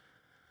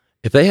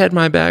 If they had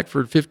my back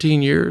for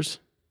 15 years,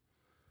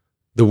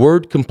 the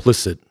word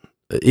complicit,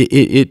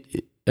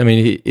 it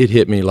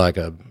hit me like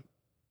a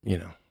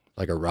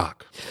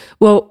rock.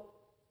 Well,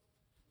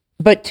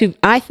 but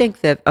I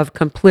think that of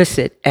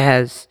complicit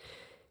as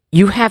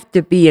you have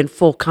to be in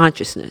full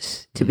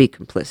consciousness to be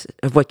complicit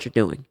of what you're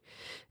doing.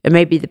 And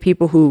maybe the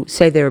people who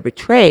say they're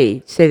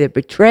betrayed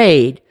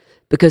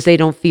because they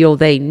don't feel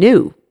they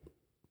knew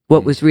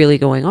what was really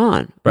going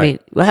on.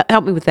 Right. I mean,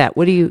 help me with that.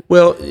 What do you...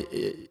 Well,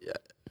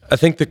 I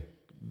think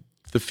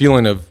the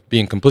feeling of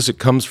being complicit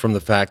comes from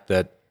the fact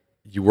that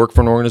you work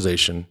for an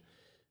organization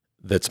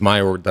that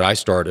I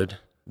started,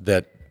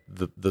 that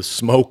the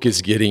smoke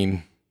is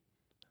getting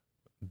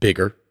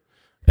bigger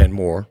and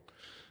more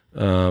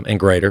and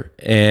greater,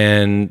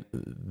 and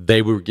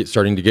they were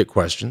starting to get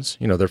questions.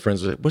 Their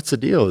friends were like, "What's the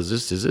deal? Is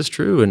this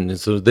true?" And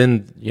so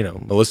then,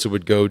 Melissa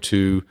would go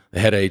to the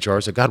head of HR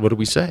and say, "God, what do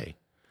we say?"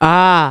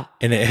 And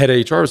the head of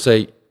HR would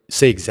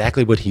say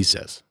exactly what he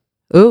says.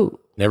 Ooh.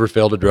 Never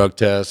failed a drug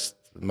test,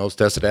 most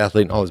tested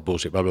athlete, and all this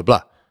bullshit, blah, blah,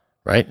 blah,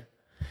 right?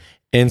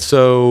 And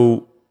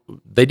so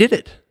they did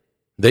it.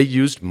 They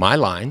used my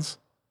lines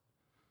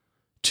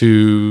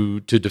to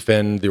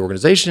defend the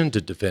organization,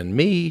 to defend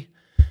me,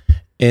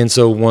 And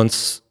so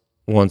once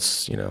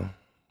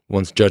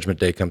Judgment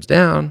Day comes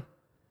down,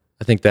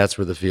 I think that's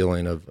where the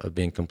feeling of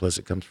being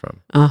complicit comes from.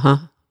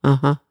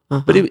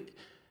 But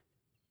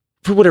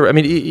for whatever, I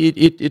mean,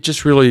 it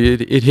just really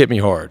it hit me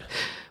hard.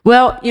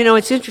 Well,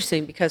 it's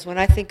interesting because when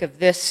I think of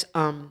this,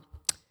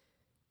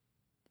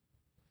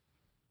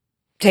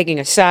 taking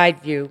a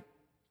side view,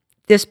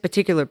 this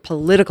particular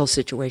political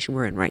situation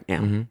we're in right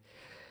now,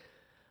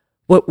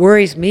 what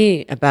worries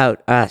me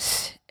about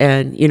us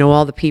and,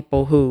 all the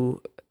people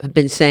who have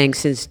been saying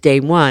since day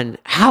one,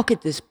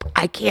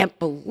 I can't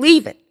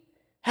believe it.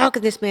 How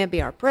could this man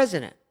be our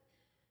president?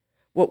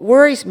 What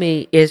worries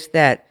me is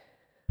that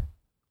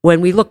when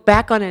we look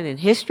back on it in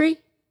history,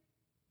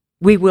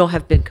 we will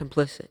have been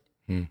complicit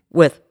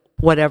with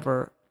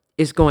whatever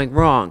is going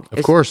wrong.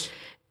 Of course.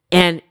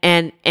 And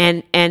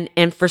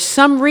for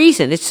some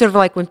reason, it's sort of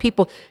like when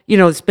people,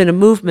 it's been a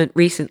movement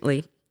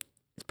recently,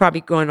 it's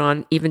probably going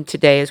on even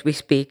today as we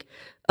speak,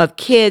 of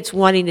kids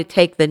wanting to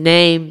take the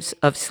names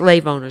of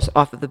slave owners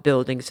off of the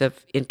buildings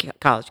in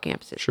college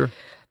campuses. Sure.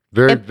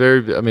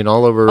 Very,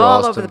 all over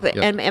all Austin. over the place.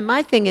 Yeah. And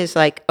my thing is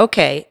like,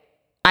 okay,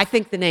 I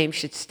think the name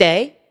should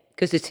stay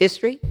because it's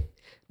history.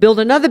 Build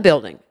another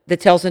building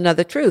that tells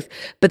another truth.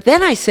 But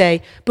then I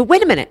say, but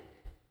wait a minute.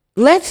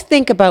 Let's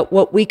think about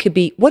what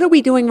are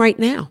we doing right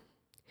now?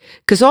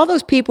 Because all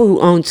those people who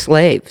owned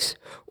slaves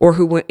or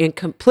who were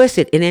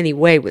complicit in any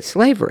way with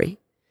slavery,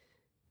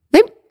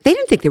 they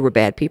didn't think they were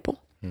bad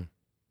people.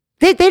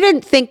 They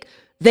didn't think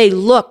they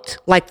looked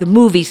like the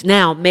movies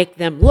now make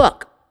them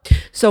look.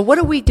 So what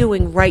are we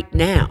doing right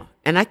now?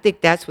 And I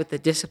think that's what the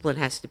discipline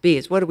has to be,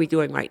 is what are we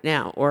doing right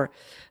now? Or,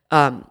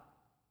 what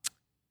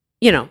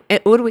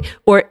do we,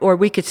 or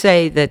we could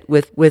say that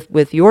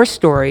with your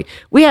story,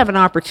 we have an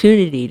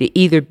opportunity to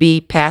either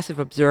be passive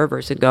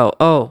observers and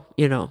go,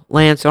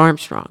 Lance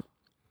Armstrong.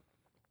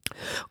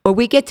 Or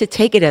we get to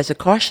take it as a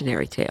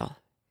cautionary tale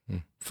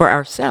for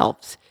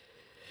ourselves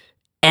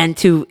and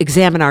to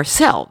examine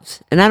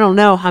ourselves. And I don't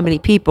know how many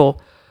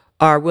people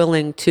are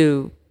willing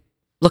to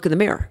look in the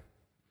mirror,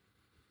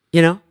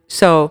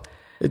 So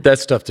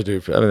that's tough to do.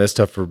 That's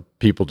tough for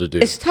people to do.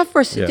 It's tough for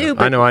us to do.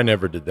 But, I know I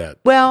never did that.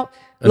 Well,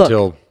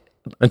 until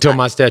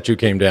my statue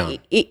came down.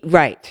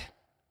 Right.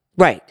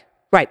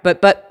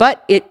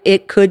 But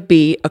it could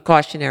be a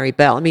cautionary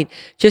bell. I mean,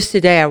 just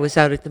today I was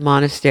out at the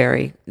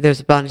monastery.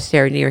 There's a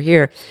monastery near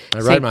here. I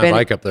ride my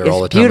bike up there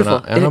all the time.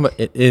 Beautiful.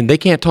 And they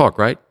can't talk,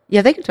 right?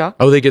 Yeah, they can talk.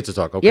 Oh, they get to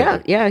talk.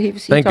 Okay. Yeah. He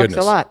Thank talks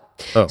goodness. a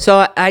lot. Oh.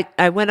 So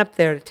I went up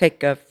there to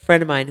take a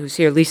friend of mine who's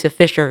here, Lisa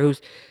Fisher,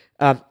 who's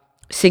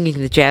singing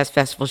in the jazz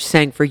festival. She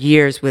sang for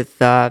years with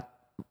the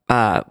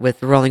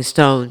Rolling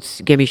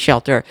Stones. Gimme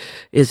Shelter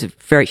is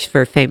very,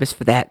 very famous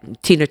for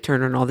that. Tina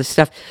Turner and all this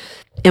stuff.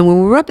 And when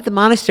we were up at the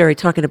monastery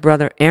talking to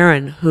Brother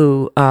Aaron,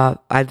 who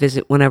I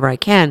visit whenever I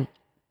can,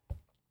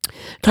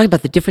 talking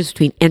about the difference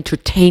between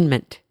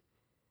entertainment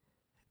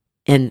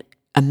and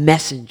a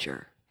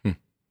messenger.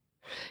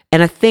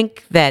 And I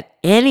think that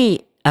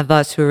any of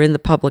us who are in the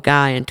public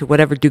eye, and to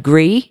whatever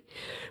degree,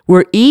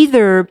 we're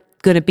either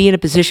going to be in a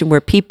position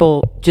where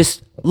people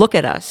just look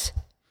at us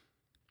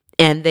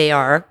and they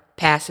are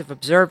passive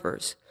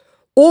observers,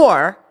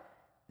 or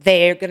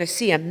they are going to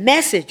see a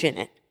message in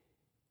it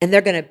and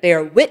they're going to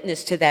bear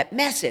witness to that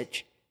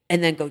message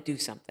and then go do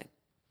something.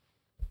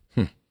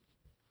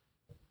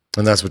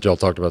 And that's what y'all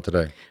talked about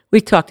today. We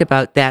talked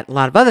about that, a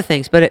lot of other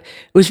things, but it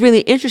was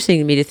really interesting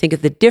to me to think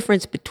of the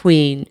difference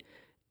between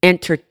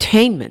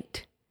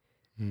entertainment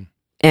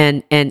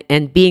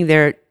and being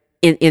there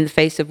in the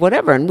face of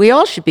whatever. And we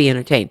all should be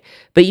entertained.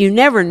 But you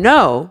never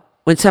know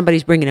when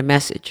somebody's bringing a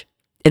message,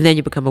 and then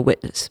you become a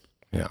witness.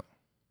 Yeah.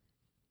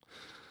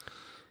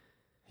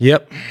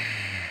 Yep.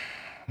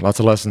 Lots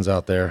of lessons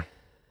out there.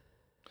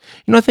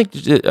 I think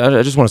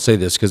I just want to say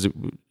this because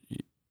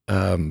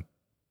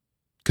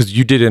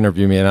you did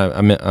interview me, and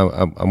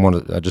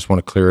I just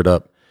want to clear it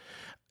up.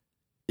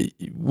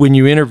 When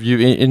you interview,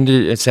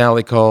 and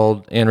Sally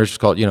called, Ann Richards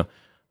called,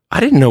 I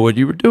didn't know what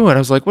you were doing. I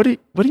was like, what do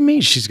you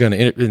mean she's going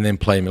to and then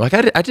play me? Like,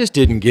 I just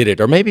didn't get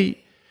it. Or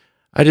maybe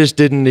I just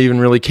didn't even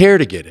really care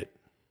to get it.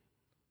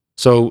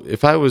 So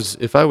if I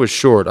was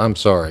short, I'm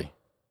sorry.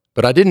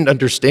 But I didn't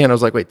understand. I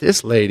was like, wait,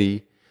 this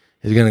lady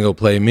is going to go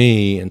play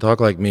me and talk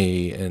like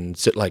me and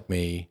sit like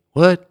me.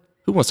 What?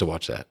 Who wants to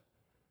watch that?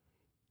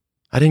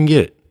 I didn't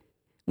get it.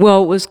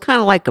 Well, it was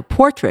kind of like a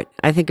portrait.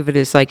 I think of it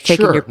as like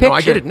taking your picture. No,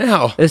 I get it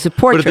now. It's a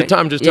portrait. But at the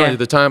time, just telling you, at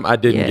the time, I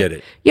didn't get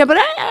it. Yeah, but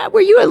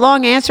were you a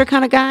long answer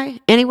kind of guy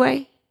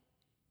anyway?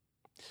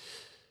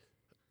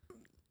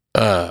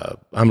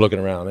 I'm looking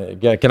around.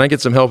 Can I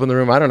get some help in the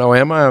room? I don't know.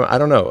 Am I? I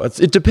don't know.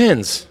 It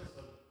depends.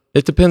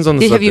 It depends on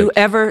the subject. Have you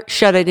ever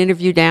shut an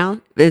interview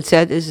down and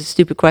said, "This is a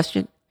stupid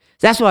question"?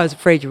 That's what I was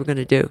afraid you were going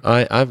to do.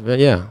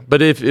 Yeah.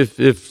 But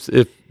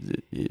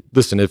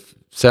listen, if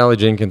Sally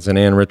Jenkins and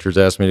Ann Richards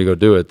asked me to go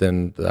do it,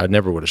 then I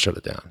never would have shut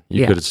it down.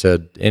 You could have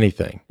said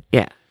anything.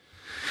 Yeah.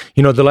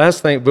 The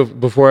last thing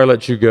before I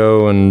let you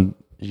go, and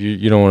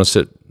you don't want to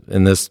sit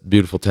in this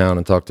beautiful town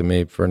and talk to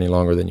me for any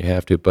longer than you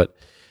have to, but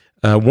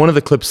One of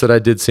the clips that I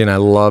did see, and I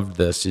loved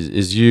this,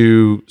 is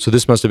you. So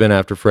this must have been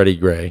after Freddie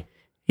Gray,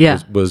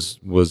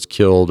 was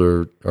killed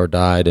or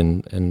died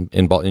in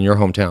your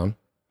hometown.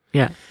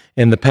 Yeah.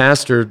 And the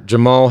pastor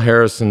Jamal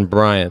Harrison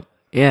Bryant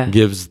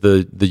gives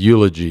the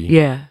eulogy.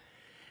 Yeah.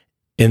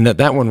 And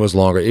that one was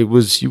longer.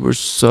 You were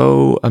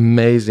so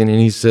amazing. And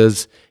he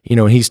says,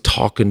 he's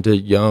talking to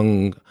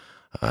young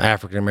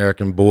African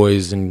American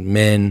boys and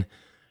men,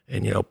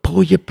 and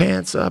pull your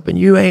pants up, and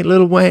you ain't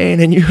Lil Wayne,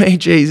 and you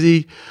ain't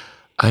Jay-Z.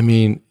 I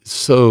mean,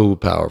 so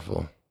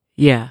powerful.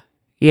 Yeah.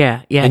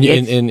 And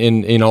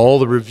in all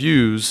the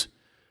reviews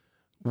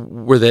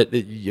were that,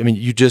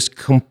 you just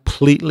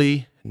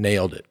completely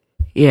nailed it.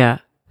 Yeah.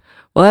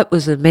 Well, that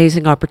was an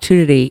amazing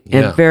opportunity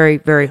and very,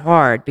 very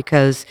hard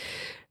because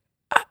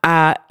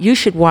you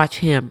should watch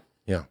him.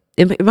 Yeah.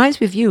 It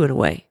reminds me of you in a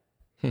way.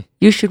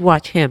 You should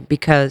watch him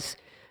because,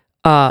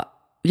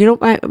 it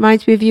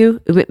reminds me of you.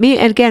 Me,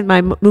 and again,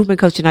 my movement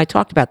coach and I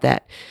talked about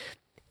that.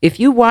 If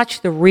you watch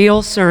the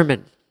real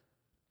sermon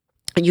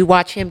and you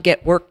watch him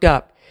get worked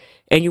up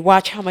and you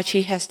watch how much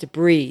he has to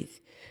breathe,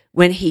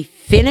 when he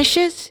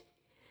finishes,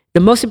 the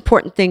most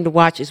important thing to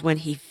watch is when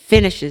he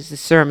finishes the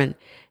sermon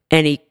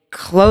and he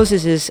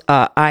closes his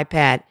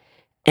iPad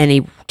and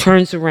he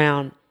turns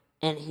around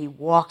and he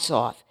walks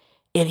off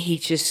and he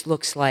just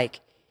looks like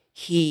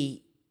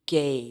he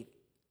gave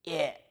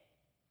it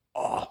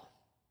all.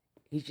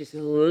 He just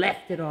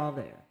left it all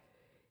there.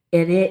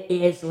 And it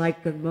is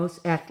like the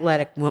most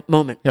athletic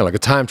moment. Yeah, like a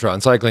time trial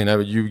in cycling.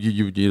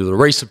 You the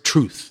race of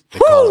truth, they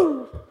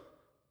call it.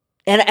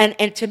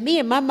 And to me,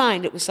 in my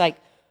mind, it was like,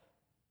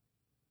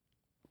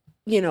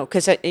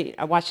 because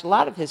I watched a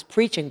lot of his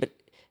preaching, but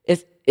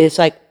it's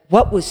like,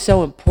 what was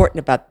so important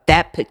about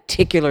that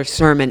particular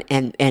sermon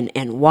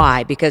and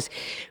why? Because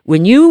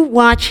when you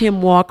watch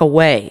him walk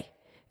away,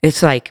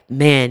 it's like,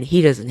 man,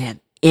 he doesn't have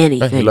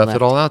anything He left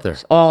it all out there.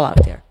 It's all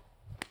out there.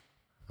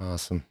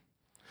 Awesome.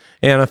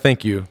 Anna,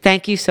 thank you.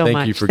 Thank you so much.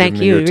 Thank you for giving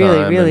me your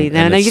time. Really.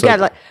 Now you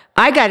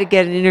I got to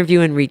get an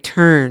interview in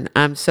return.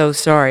 I'm so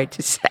sorry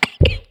to say.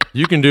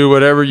 You can do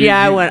whatever you. Yeah,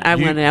 I want to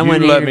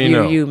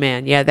interview you,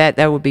 man. Yeah,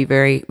 that would be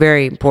very,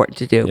 very important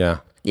to do.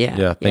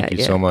 Yeah. Thank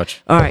you so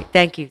much. All right,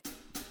 thank you.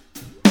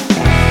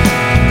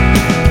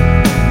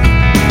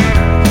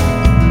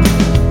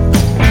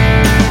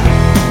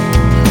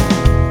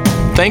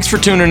 Thanks for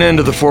tuning in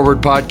to the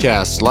Forward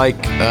Podcast.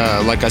 Like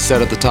I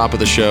said at the top of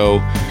the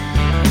show,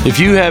 if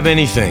you have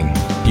anything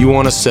you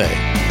want to say,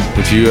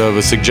 if you have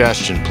a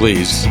suggestion,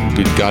 please,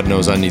 God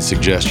knows I need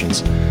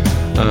suggestions,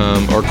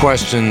 or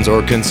questions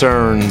or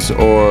concerns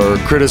or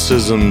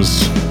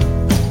criticisms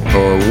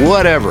or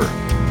whatever,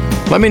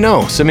 let me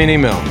know. Send me an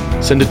email.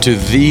 Send it to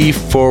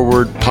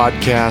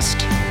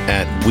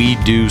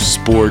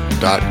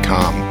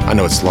theforwardpodcast@wedosport.com. I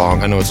know it's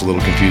long. I know it's a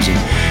little confusing.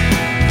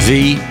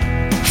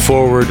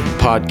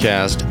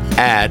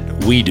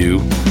 theforwardpodcast@wedo,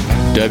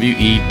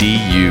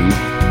 WEDU,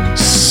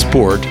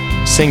 sport,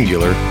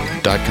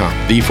 singular.com.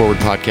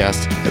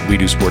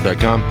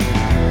 theforwardpodcast@wedosport.com.